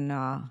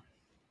 in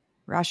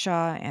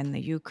Russia and the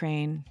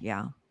Ukraine.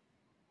 Yeah.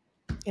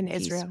 In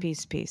Peace, Israel.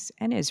 peace.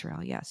 And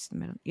Israel. Yes.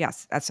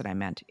 Yes, that's what I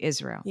meant.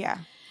 Israel. Yeah.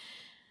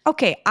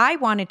 Okay. I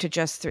wanted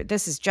to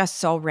this is just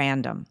so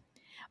random,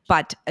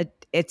 but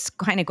it's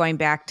kind of going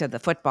back to the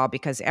football,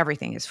 because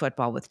everything is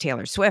football with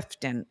Taylor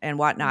Swift and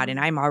whatnot. And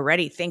I'm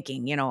already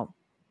thinking,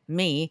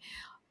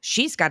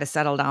 she's got to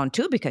settle down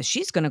too, because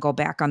she's going to go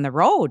back on the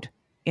road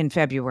in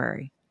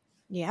February.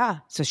 Yeah.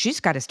 So she's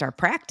got to start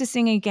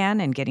practicing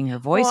again and getting her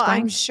voice Well,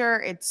 going. I'm sure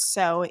it's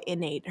so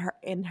innate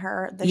in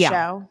her, the Yeah.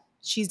 show.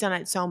 She's done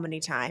it so many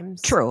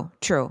times. True.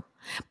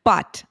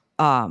 But,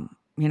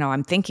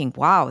 I'm thinking,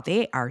 wow,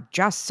 they are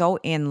just so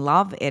in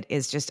love. It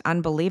is just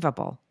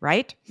unbelievable,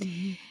 right?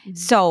 Mm-hmm.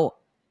 So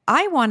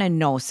I want to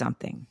know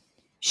something.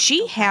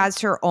 She has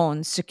her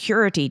own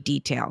security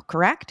detail,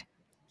 correct?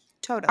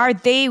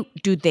 Totally.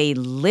 Do they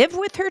live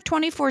with her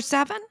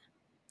 24/7?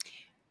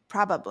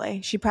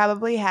 Probably. She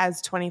probably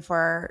has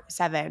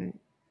 24/7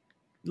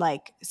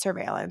 like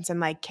surveillance and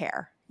like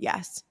care.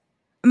 Yes.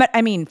 But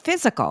I mean,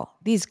 physical.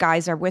 These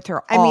guys are with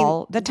her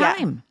all the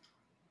time.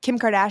 Kim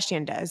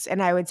Kardashian does.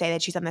 And I would say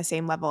that she's on the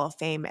same level of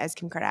fame as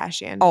Kim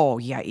Kardashian. Oh,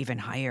 yeah, even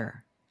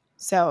higher.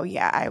 So,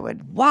 yeah, I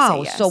would Wow.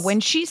 say yes. So when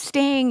she's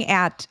staying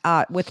at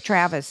with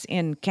Travis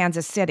in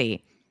Kansas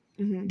City,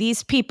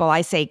 these people,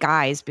 I say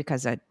guys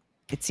because it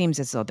seems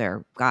as though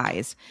they're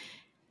guys,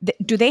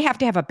 do they have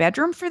to have a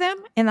bedroom for them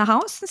in the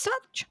house and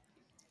such?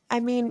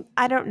 I mean,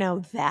 I don't know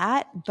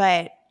that,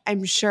 but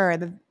I'm sure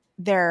that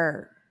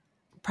they're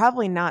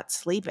probably not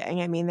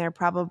sleeping. I mean, they're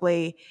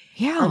probably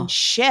on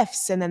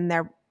shifts and then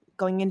they're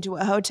going into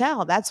a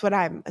hotel. That's what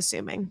I'm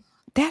assuming.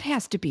 That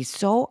has to be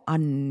so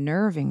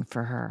unnerving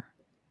for her.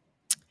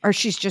 Or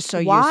she's just so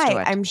used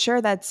to it. I'm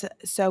sure that's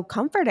so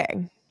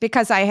comforting.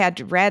 Because I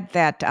had read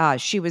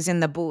that she was in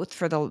the booth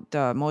for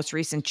the most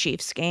recent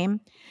Chiefs game.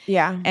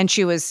 Yeah. And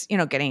she was,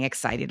 getting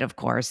excited, of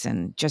course,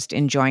 and just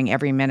enjoying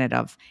every minute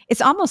of.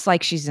 It's almost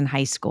like she's in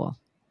high school.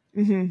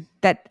 Mm-hmm.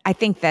 That I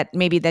think that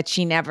maybe that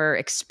she never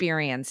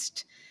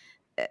experienced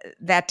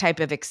that type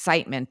of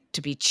excitement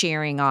to be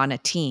cheering on a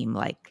team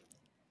like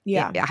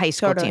a high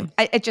school team.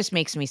 It just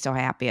makes me so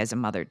happy as a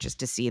mother just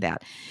to see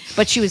that.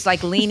 But she was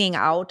like leaning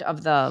out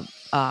of the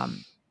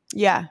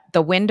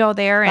window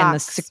there and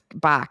the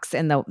box,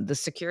 and the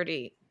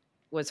security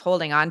was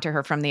holding on to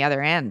her from the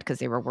other end because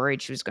they were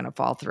worried she was going to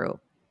fall through.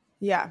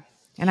 Yeah.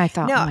 And I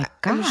thought, oh my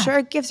God. I'm sure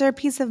it gives her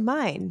peace of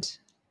mind.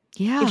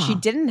 Yeah. If she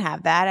didn't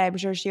have that, I'm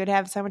sure she would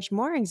have so much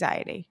more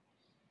anxiety.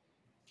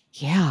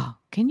 Yeah.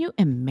 Can you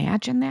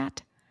imagine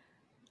that?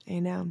 I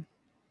know.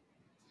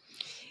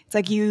 It's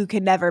like you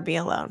could never be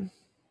alone.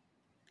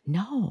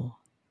 No.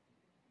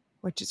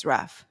 Which is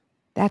rough.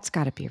 That's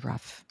got to be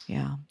rough.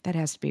 Yeah, that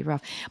has to be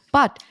rough.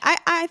 But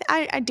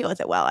I deal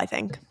with it well, I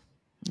think.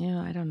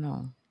 Yeah, I don't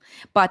know.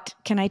 But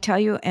can I tell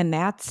you, and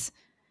that's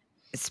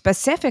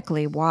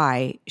specifically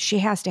why she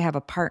has to have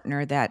a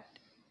partner that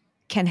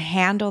can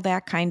handle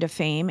that kind of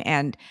fame.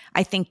 And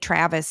I think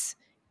Travis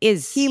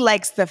he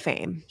likes the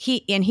fame.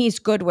 He's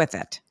good with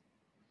it.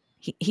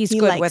 He's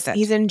good with it.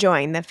 He's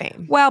enjoying the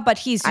fame. Well, but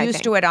he's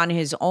used to it on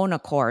his own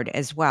accord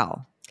as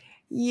well.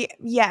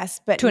 Yes,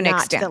 but to an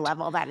not extent. To the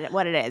level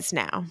what it is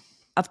now.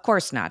 Of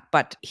course not.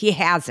 But he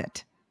has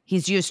it.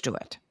 He's used to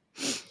it.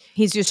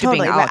 He's used to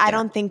being out there. I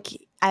don't think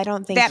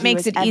that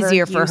makes it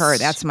easier for her.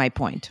 That's my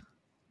point.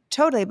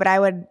 Totally, but I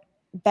would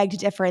beg to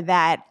differ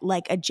that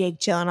like a Jake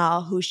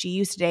Gyllenhaal, who she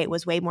used to date,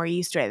 was way more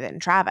used to it than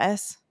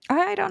Travis.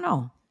 I don't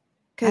know.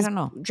 I don't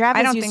know.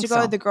 Travis used to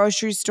go to the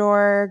grocery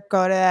store,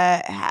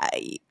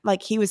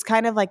 like he was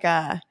kind of like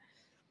I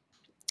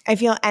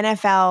feel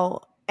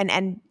NFL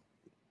and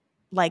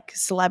like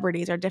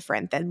celebrities are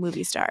different than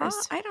movie stars.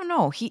 I don't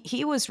know.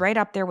 He was right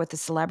up there with the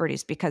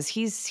celebrities because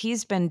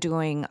he's been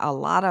doing a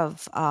lot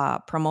of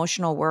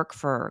promotional work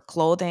for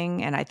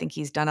clothing, and I think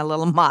he's done a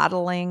little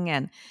modeling,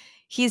 and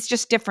he's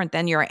just different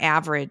than your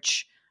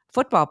average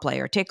football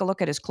player. Take a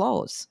look at his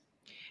clothes.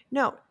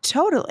 No,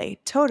 totally.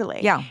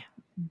 Yeah.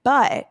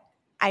 But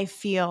I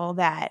feel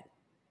that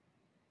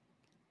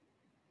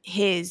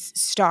his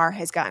star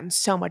has gotten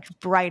so much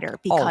brighter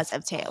because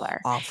of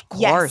Taylor. Of course,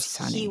 yes,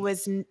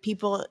 honey.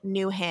 People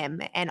knew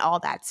him and all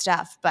that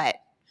stuff, but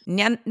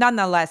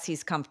nonetheless,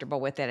 he's comfortable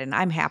with it, and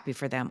I'm happy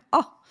for them.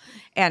 Oh,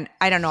 and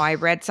I don't know. I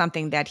read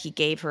something that he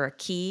gave her a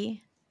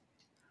key,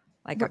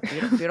 like a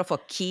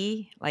beautiful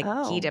key, like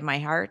key to my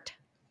heart.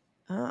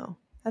 Oh,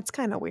 that's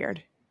kind of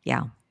weird.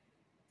 Yeah,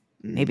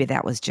 maybe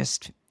that was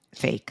just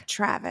fake.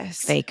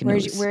 Travis, fake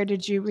news. Where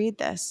did you read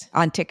this?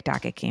 On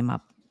TikTok, it came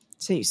up.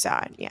 So you saw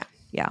it, yeah.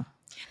 Yeah.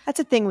 That's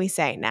a thing we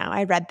say now.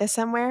 I read this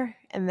somewhere,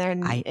 and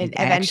then it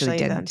eventually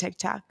is on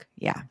TikTok.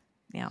 Yeah.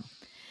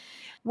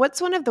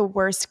 What's one of the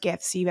worst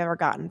gifts you've ever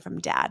gotten from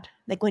dad?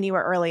 Like when you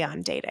were early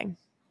on dating?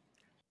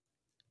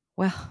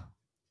 Well,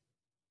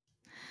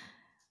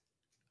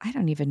 I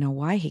don't even know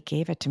why he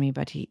gave it to me,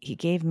 but he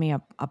gave me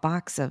a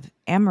box of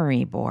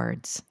emery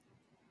boards.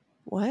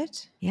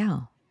 What?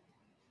 Yeah.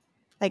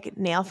 Like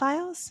nail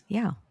files?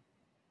 Yeah.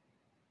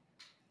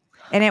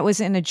 And it was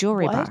in a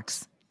jewelry What?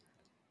 box.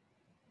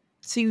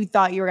 So you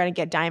thought you were going to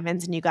get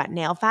diamonds and you got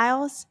nail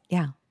files?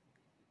 Yeah.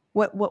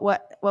 What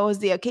was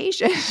the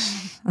occasion?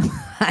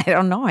 I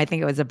don't know. I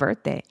think it was a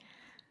birthday.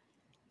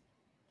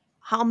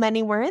 How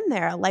many were in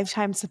there? A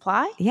lifetime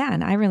supply? Yeah.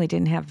 And I really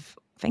didn't have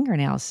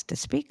fingernails to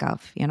speak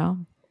of, you know?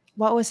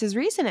 What was his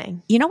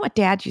reasoning? You know what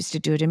dad used to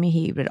do to me?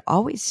 He would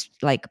always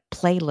like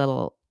play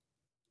little,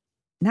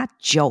 not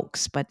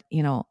jokes, but,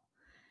 you know,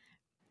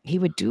 he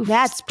would do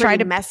That's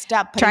pretty messed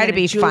up. try to Putting in a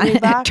be jewelry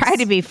fun, box? try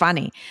to be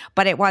funny.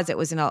 But it was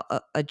in a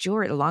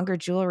longer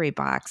jewelry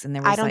box, and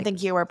there was I don't like,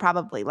 think you were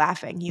probably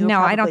laughing. You were no,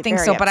 I probably don't think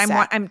very so. But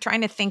upset. I'm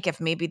trying to think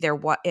if maybe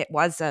it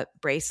was a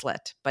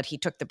bracelet, but he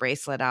took the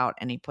bracelet out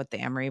and he put the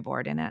emery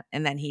board in it,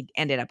 and then he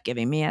ended up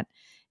giving me it.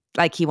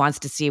 Like he wants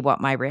to see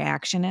what my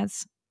reaction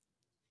is.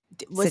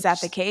 Was that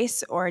the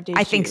case, or did I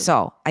you? think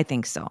so. I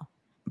think so.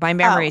 My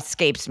memory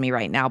escapes me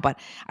right now, but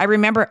I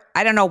remember.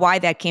 I don't know why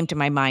that came to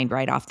my mind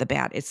right off the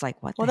bat. It's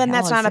like, what? Well, the then hell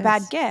that's is not a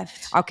bad this?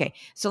 gift. Okay,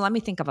 so let me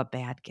think of a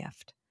bad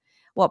gift.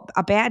 Well,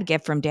 a bad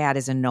gift from dad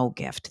is a no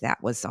gift.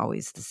 That was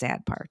always the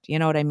sad part. You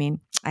know what I mean?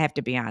 I have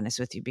to be honest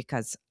with you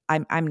because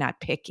I'm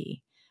not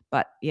picky,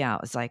 but yeah,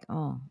 it was like,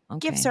 oh,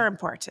 okay, Gifts are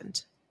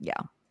important. yeah,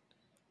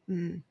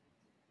 Mm.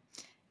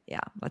 yeah.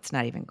 Let's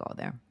not even go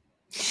there.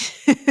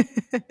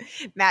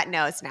 Matt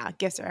knows now.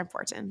 Gifts are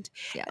important.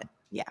 Yeah,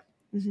 Yeah.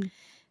 Mm-hmm.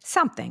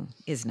 something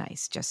is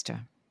nice just to.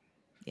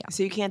 Yeah.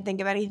 So you can't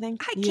think of anything?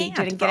 I You can't.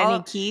 didn't For get any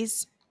all-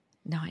 keys?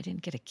 No, I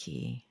didn't get a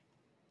key.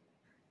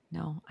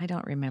 No, I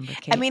don't remember.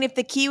 Kate. I mean, if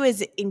the key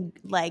was in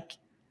like,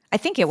 I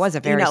think it was a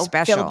very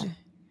special,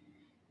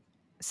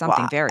 something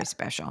well, very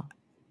special.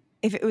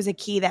 if it was a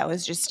key that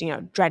was just,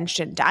 drenched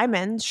in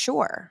diamonds,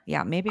 sure.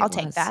 Yeah, maybe I'll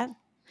take that.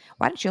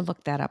 Why don't you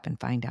look that up and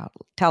find out?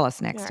 Tell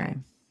us next All right.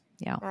 time.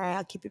 Yeah. All right,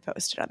 I'll keep you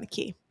posted on the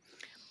key.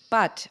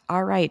 But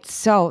all right,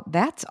 so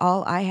that's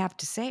all I have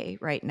to say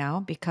right now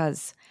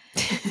because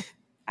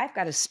I've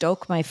got to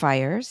stoke my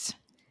fires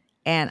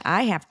and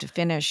I have to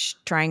finish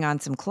trying on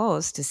some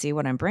clothes to see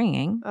what I'm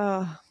bringing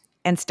Oh,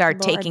 and start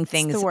Lord, taking it's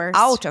things the worst.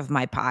 out of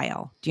my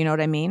pile. Do you know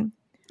what I mean?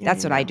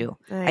 That's what I know.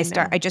 do.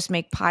 I just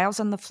make piles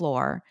on the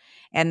floor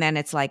and then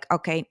it's like,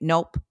 okay,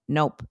 nope,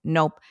 nope,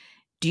 nope.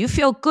 Do you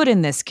feel good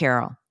in this,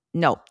 Carol?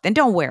 Nope. Then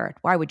don't wear it.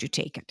 Why would you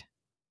take it?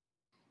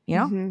 You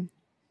know?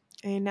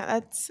 Mm-hmm. I know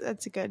that's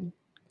a good.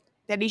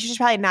 That you should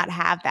probably not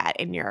have that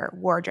in your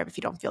wardrobe if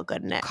you don't feel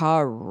good in it.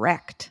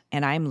 Correct.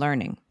 And I'm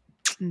learning.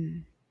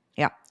 Mm.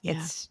 Yeah.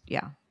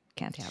 Yeah.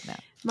 Can't have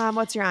that. Mom,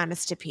 what's your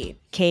honest to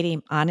Pete?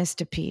 Katie, honest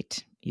to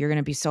Pete, you're going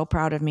to be so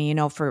proud of me. You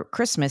know, for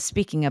Christmas,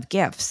 speaking of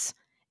gifts,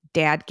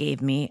 Dad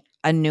gave me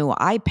a new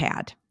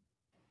iPad.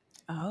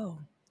 Oh.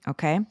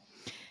 Okay.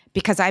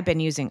 Because I've been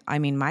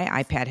my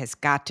iPad has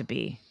got to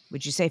be,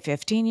 would you say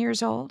 15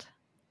 years old?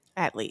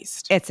 At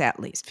least. It's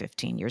at least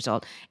 15 years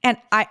old. And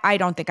I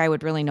don't think I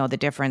would really know the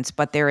difference,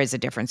 but there is a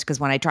difference because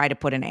when I try to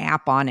put an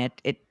app on it,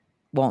 it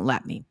won't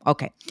let me.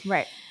 Okay.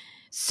 Right.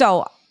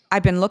 So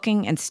I've been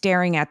looking and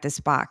staring at this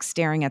box,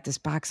 and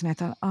I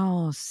thought,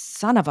 oh,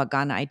 son of a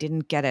gun, I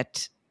didn't get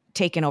it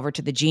taken over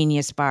to the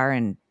Genius Bar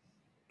and,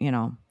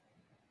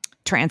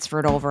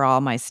 transferred over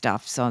all my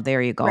stuff. So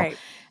there you go. Right.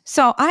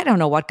 So I don't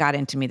know what got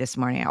into me this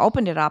morning. I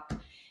opened it up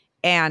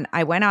and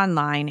I went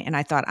online and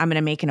I thought, I'm going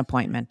to make an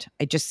appointment.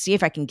 I just see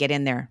if I can get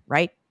in there,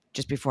 right?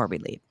 Just before we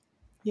leave.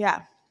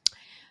 Yeah.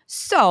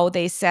 So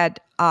they said,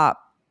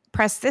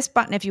 press this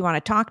button if you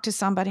want to talk to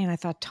somebody. And I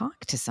thought, talk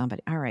to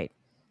somebody. All right,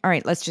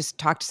 let's just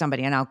talk to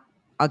somebody and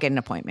I'll get an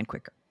appointment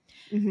quicker.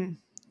 Mm-hmm.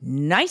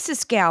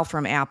 Nicest gal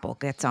from Apple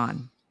gets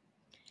on.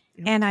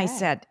 Okay. And I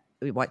said,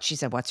 she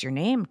said, what's your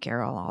name,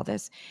 Carol, all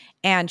this.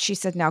 And she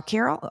said, now,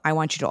 Carol, I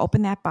want you to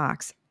open that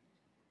box.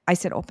 I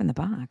said, open the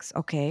box.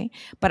 Okay.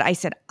 But I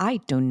said, I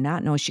do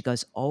not know. She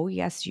goes, oh,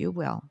 yes, you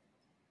will.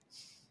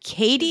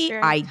 Katie,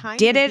 I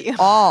did it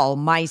all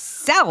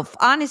myself,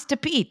 honest to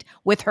Pete,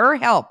 with her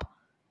help.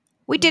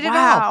 We did it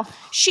all.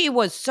 She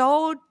was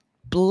so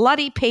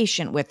bloody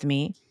patient with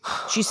me.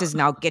 She says,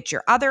 now get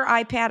your other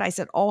iPad. I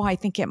said, oh, I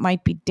think it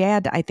might be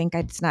dead. I think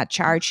it's not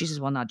charged. She says,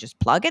 well, now just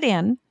plug it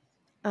in.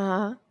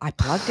 Uh-huh. I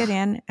plugged it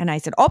in and I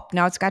said, oh,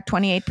 now it's got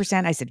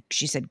 28%.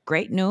 She said,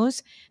 great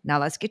news. Now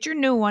let's get your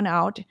new one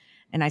out.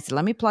 And I said,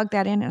 let me plug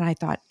that in. And I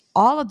thought,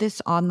 all of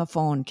this on the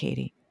phone,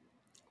 Katie.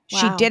 Wow.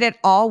 She did it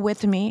all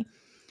with me.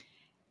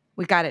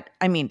 We got it.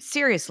 I mean,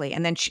 seriously.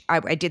 And then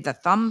I did the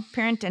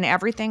thumbprint and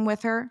everything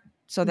with her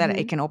so that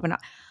it can open up.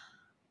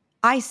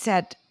 I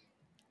said,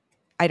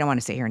 I don't want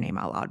to say her name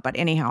out loud, but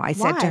anyhow, I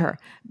said to her,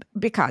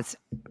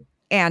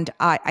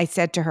 I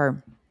said to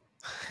her,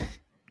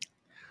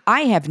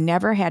 I have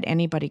never had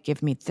anybody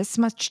give me this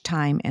much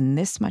time and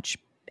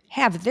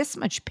have this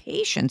much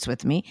patience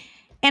with me.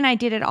 And I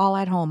did it all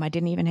at home. I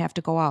didn't even have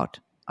to go out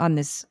on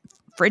this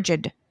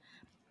frigid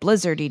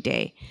blizzardy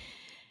day.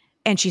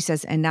 And she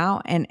says, and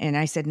now, and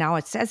I said, now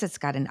it says it's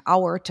got an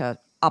hour to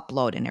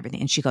upload and everything.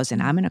 And she goes,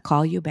 and I'm going to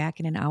call you back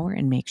in an hour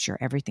and make sure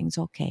everything's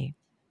okay.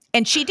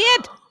 And she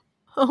did.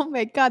 Oh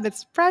my God,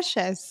 that's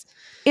precious.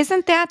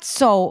 Isn't that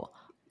so?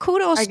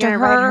 Kudos Are you to going to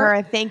write her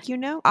a thank you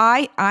note?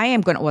 I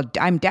am going to, well,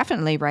 I'm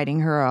definitely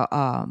writing her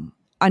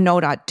a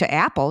note to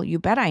Apple. You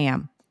bet I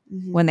am.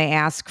 When they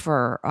ask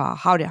for,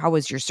 how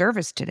was your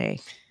service today?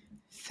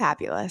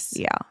 Fabulous.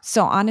 Yeah.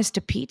 So honest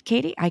to Pete,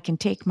 Katie, I can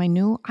take my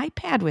new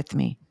iPad with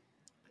me.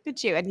 Look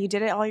at you. And you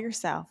did it all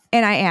yourself.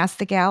 And I asked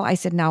the gal, I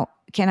said, now,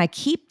 can I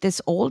keep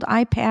this old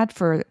iPad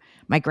for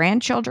my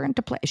grandchildren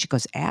to play? She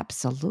goes,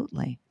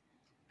 absolutely.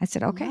 I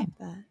said, okay. Love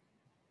that.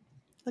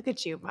 Look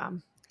at you,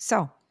 Mom.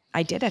 So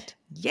I did it.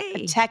 Yay.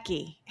 A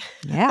techie.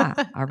 Yeah,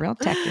 a real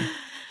techie.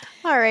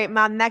 All right,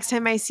 Mom. Next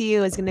time I see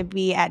you is going to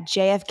be at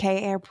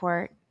JFK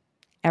Airport.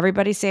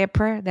 Everybody say a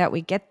prayer that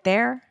we get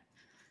there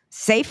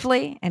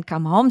safely and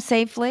come home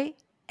safely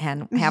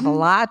and have a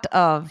lot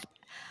of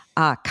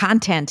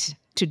content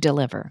to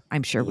deliver.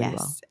 I'm sure we will.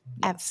 Yes.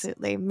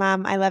 Absolutely.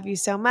 Mom, I love you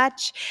so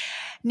much.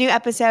 New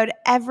episode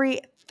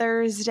every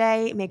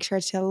Thursday. Make sure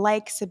to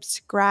like,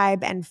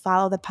 subscribe, and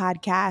follow the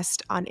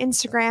podcast on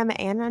Instagram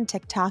and on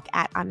TikTok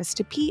at Honest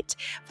to Pete.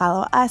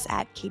 Follow us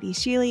at Katie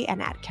Sheely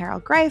and at Carol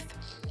Greif.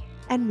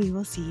 And we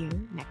will see you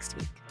next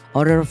week.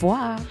 Au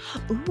revoir.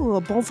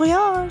 Ooh, bon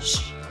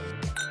voyage.